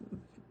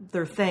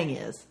thing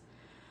is.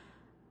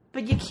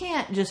 But you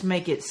can't just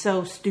make it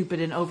so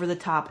stupid and over the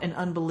top and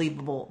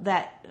unbelievable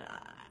that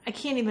I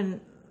can't even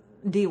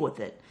deal with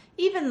it.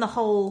 Even the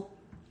whole,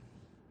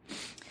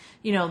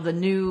 the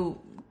new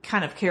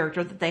kind of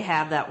character that they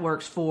have that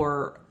works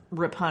for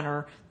Rip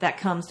Hunter that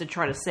comes to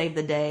try to save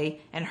the day,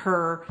 and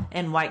her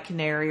and White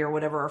Canary or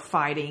whatever are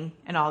fighting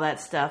and all that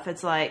stuff.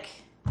 It's like,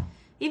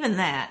 even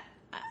that.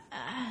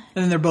 And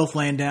then they're both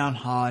laying down.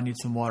 I need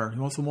some water.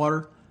 You want some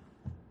water?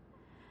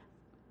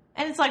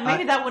 And it's like,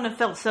 maybe that wouldn't have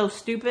felt so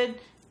stupid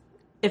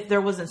if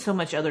there wasn't so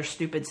much other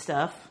stupid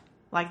stuff.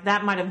 Like,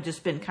 that might have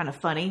just been kind of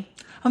funny.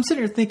 I'm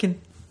sitting here thinking,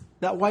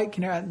 that White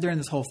Canary, during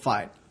this whole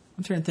fight,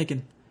 I'm sitting here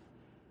thinking,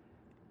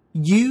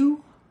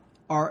 you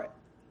are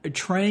a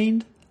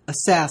trained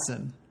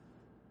assassin.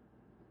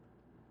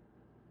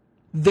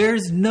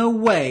 There's no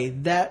way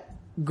that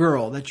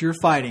girl that you're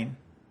fighting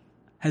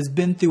has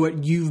been through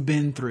what you've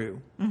been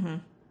through. Mm-hmm.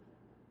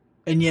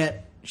 And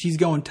yet, she's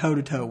going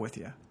toe-to-toe with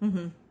you.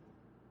 Mm-hmm.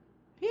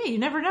 Yeah, you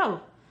never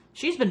know.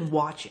 She's been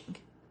watching.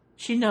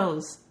 She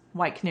knows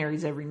White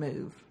Canary's every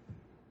move.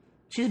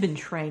 She's been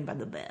trained by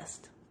the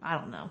best. I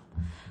don't know.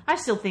 I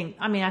think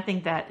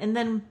that. And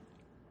then,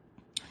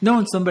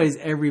 knowing somebody's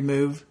every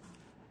move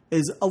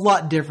is a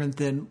lot different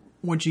than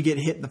once you get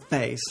hit in the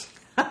face.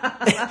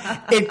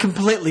 It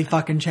completely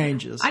fucking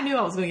changes. I knew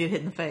I was going to get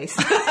hit in the face.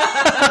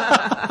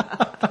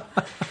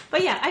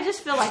 But yeah, I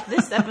just feel like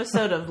this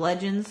episode of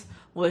Legends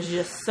was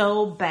just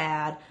so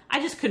bad. I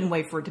just couldn't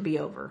wait for it to be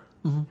over.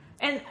 Mm-hmm.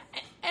 And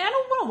I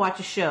don't want to watch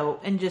a show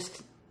and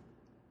just...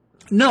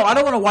 No, I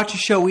don't want to watch a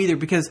show either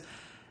because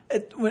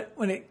when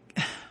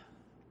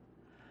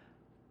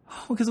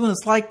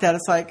it's like that,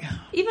 it's like...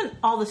 Even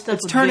all the stuff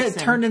it's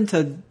turned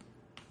into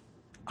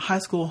high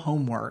school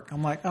homework.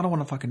 I'm like, I don't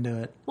want to fucking do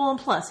it. Well, and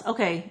plus,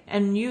 okay,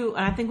 and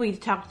I think we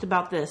talked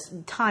about this,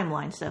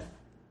 timeline stuff.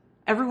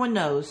 Everyone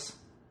knows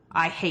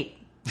I hate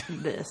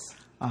this.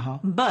 Uh-huh.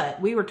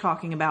 But we were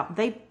talking about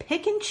they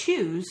pick and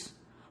choose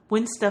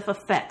when stuff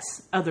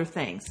affects other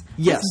things.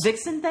 Yes. This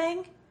Vixen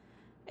thing,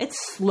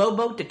 it's Slow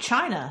Boat to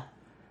China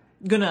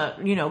gonna,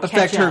 affect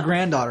catch her up.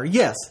 granddaughter.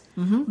 Yes.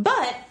 Mm-hmm.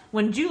 But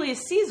when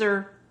Julius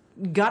Caesar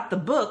got the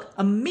book,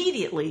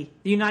 immediately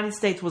the United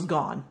States was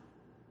gone.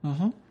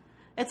 Mm-hmm.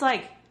 It's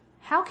like,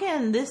 how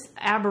can this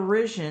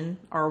aberration,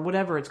 or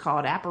whatever it's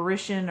called,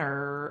 apparition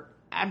or...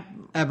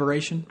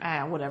 aberration?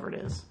 Whatever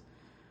it is.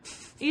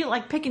 You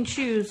pick and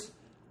choose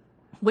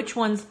which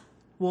ones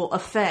will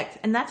affect,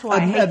 and that's why I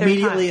hate their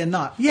immediately time. And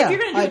not. Yeah. If you're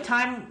going to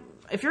do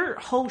if your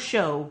whole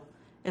show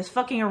is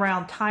fucking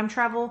around time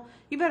travel,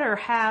 you better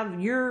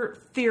have your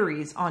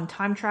theories on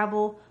time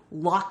travel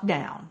locked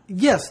down.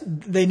 Yes,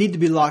 they need to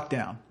be locked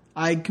down.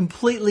 I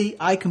completely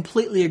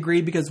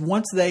agree because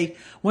once they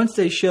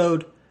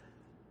showed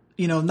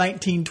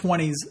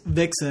 1920s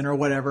Vixen or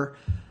whatever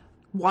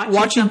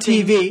watching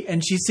TV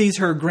and she sees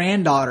her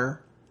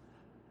granddaughter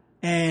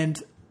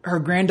and her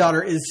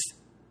granddaughter is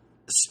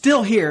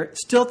still here,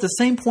 still at the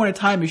same point of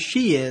time as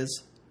she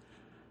is.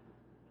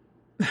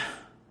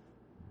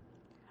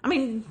 I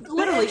mean,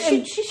 literally,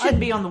 she shouldn't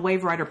be on the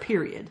Wave Rider,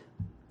 period.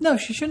 No,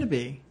 she shouldn't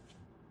be.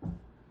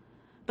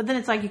 But then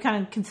it's like you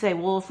kind of can say,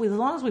 well, as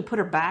long as we put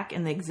her back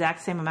in the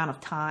exact same amount of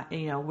time,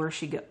 where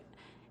she go,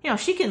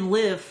 she can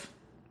live.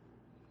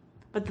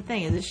 But the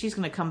thing is that she's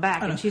going to come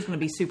back and she's going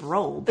to be super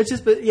old. It's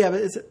just,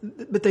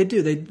 but they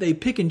do. They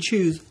pick and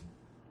choose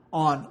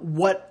on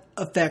what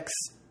affects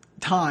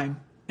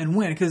time and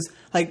when, because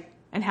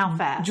and how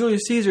fast.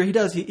 Julius Caesar,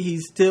 he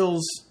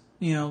steals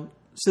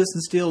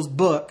Citizen Steele's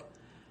book,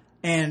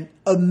 and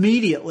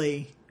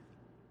immediately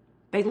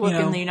they look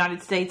in the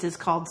United States is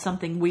called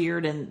something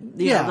weird, and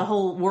the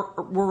whole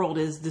world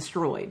is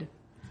destroyed.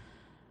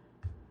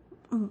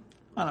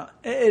 I don't know.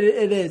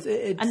 It is.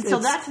 And so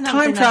that's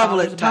time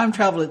travel. Time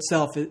travel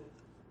itself, it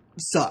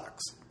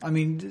sucks. I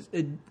mean,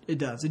 it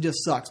does. It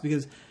just sucks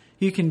because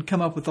you can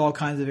come up with all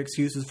kinds of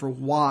excuses for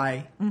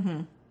why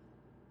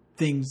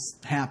things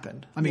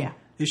happened. I mean,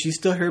 is she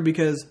still here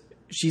because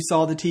she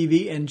saw the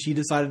TV and she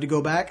decided to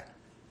go back?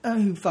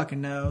 Who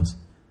fucking knows?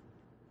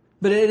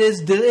 But it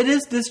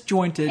is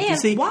disjointed. And you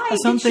see,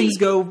 some things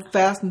go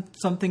fast and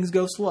some things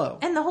go slow.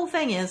 And the whole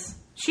thing is,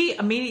 she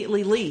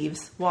immediately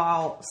leaves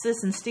while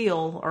Citizen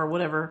Steele or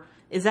whatever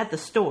is at the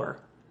store.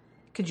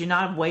 Could you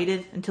not have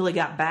waited until he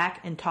got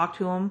back and talked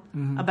to him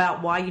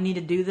about why you need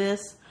to do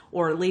this,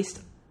 or at least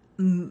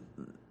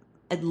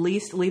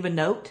leave a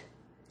note?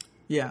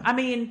 Yeah. I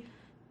mean,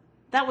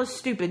 that was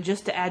stupid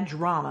just to add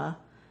drama,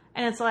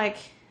 and it's like,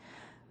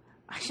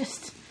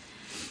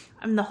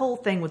 the whole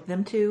thing with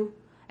them two,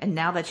 and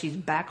now that she's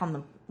back on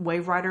the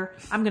Wave Rider,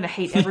 I'm going to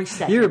hate every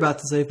second. You're about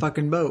to say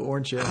fucking boat,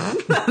 weren't you?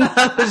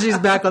 She's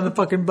back on the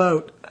fucking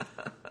boat.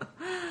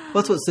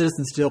 That's what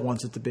Citizen Steel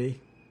wants it to be.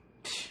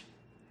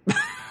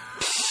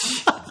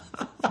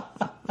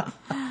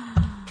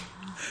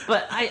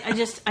 But I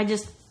just,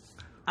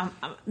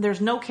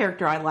 there's no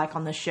character I like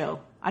on this show.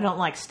 I don't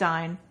like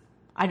Stein.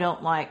 I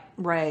don't like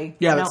Ray.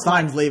 Yeah, but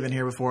Stein's leaving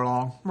here before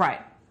long.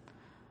 Right.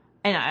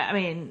 And I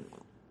mean,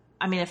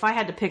 if I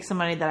had to pick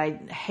somebody that I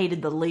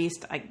hated the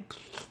least,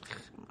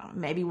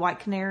 maybe White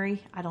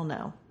Canary. I don't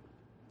know.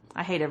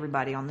 I hate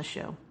everybody on the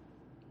show.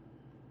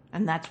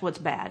 And that's what's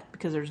bad,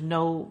 because there's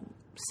no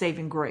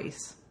saving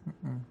grace.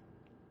 Mm-mm.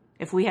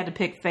 If we had to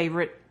pick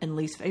favorite and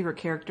least favorite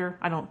character,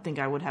 I don't think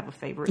I would have a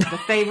favorite. The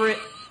favorite...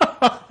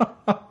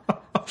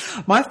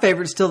 My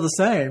favorite's still the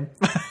same.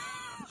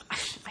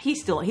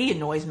 He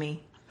annoys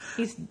me.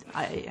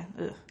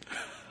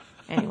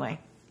 Anyway.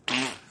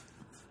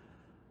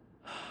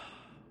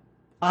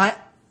 I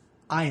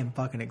am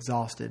fucking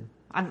exhausted.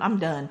 I'm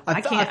done.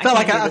 I felt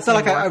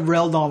like I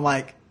railed on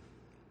like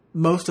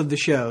most of the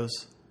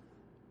shows.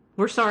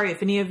 We're sorry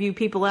if any of you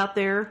people out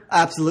there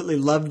absolutely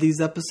loved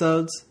these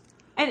episodes.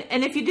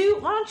 And if you do,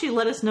 why don't you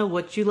let us know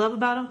what you love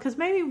about them? Because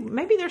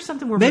maybe there's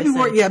something we're missing.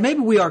 Maybe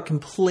we are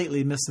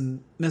completely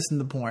missing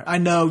the point. I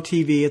know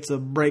TV, it's a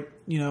break,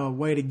 a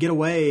way to get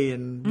away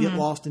and get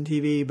lost in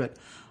TV, but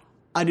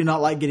I do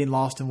not like getting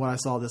lost in what I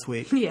saw this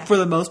week. Yeah. For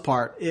the most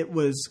part, it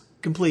was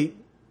complete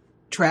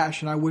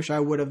trash, and I wish I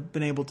would have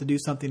been able to do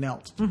something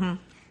else. Mm-hmm.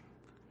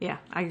 Yeah,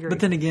 I agree. But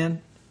then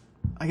again,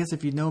 I guess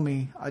if you know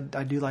me, I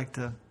do like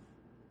to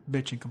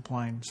bitch and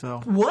complain.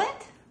 So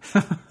what?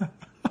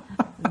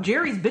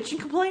 Jerry's Bitch and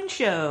Complain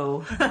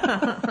Show.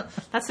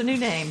 That's a new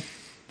name.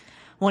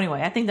 Well,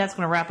 anyway, I think that's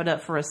going to wrap it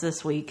up for us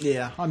this week.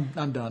 Yeah,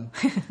 I'm done.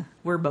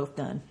 We're both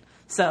done.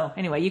 So,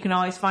 anyway, you can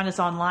always find us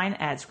online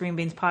at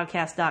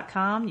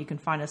ScreenBeansPodcast.com. You can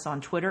find us on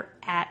Twitter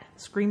at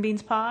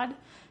ScreenBeansPod.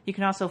 You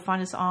can also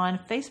find us on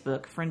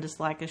Facebook. Friend us,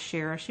 like us,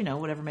 share us,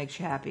 whatever makes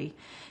you happy.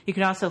 You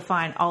can also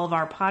find all of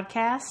our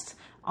podcasts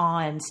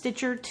on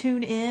Stitcher,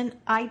 TuneIn,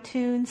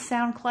 iTunes,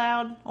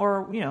 SoundCloud,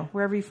 or,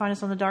 wherever you find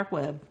us on the dark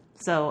web.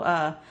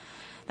 So,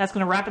 that's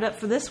going to wrap it up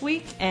for this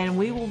week, and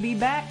we will be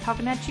back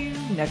talking at you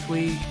next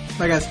week.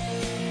 Bye,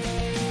 guys.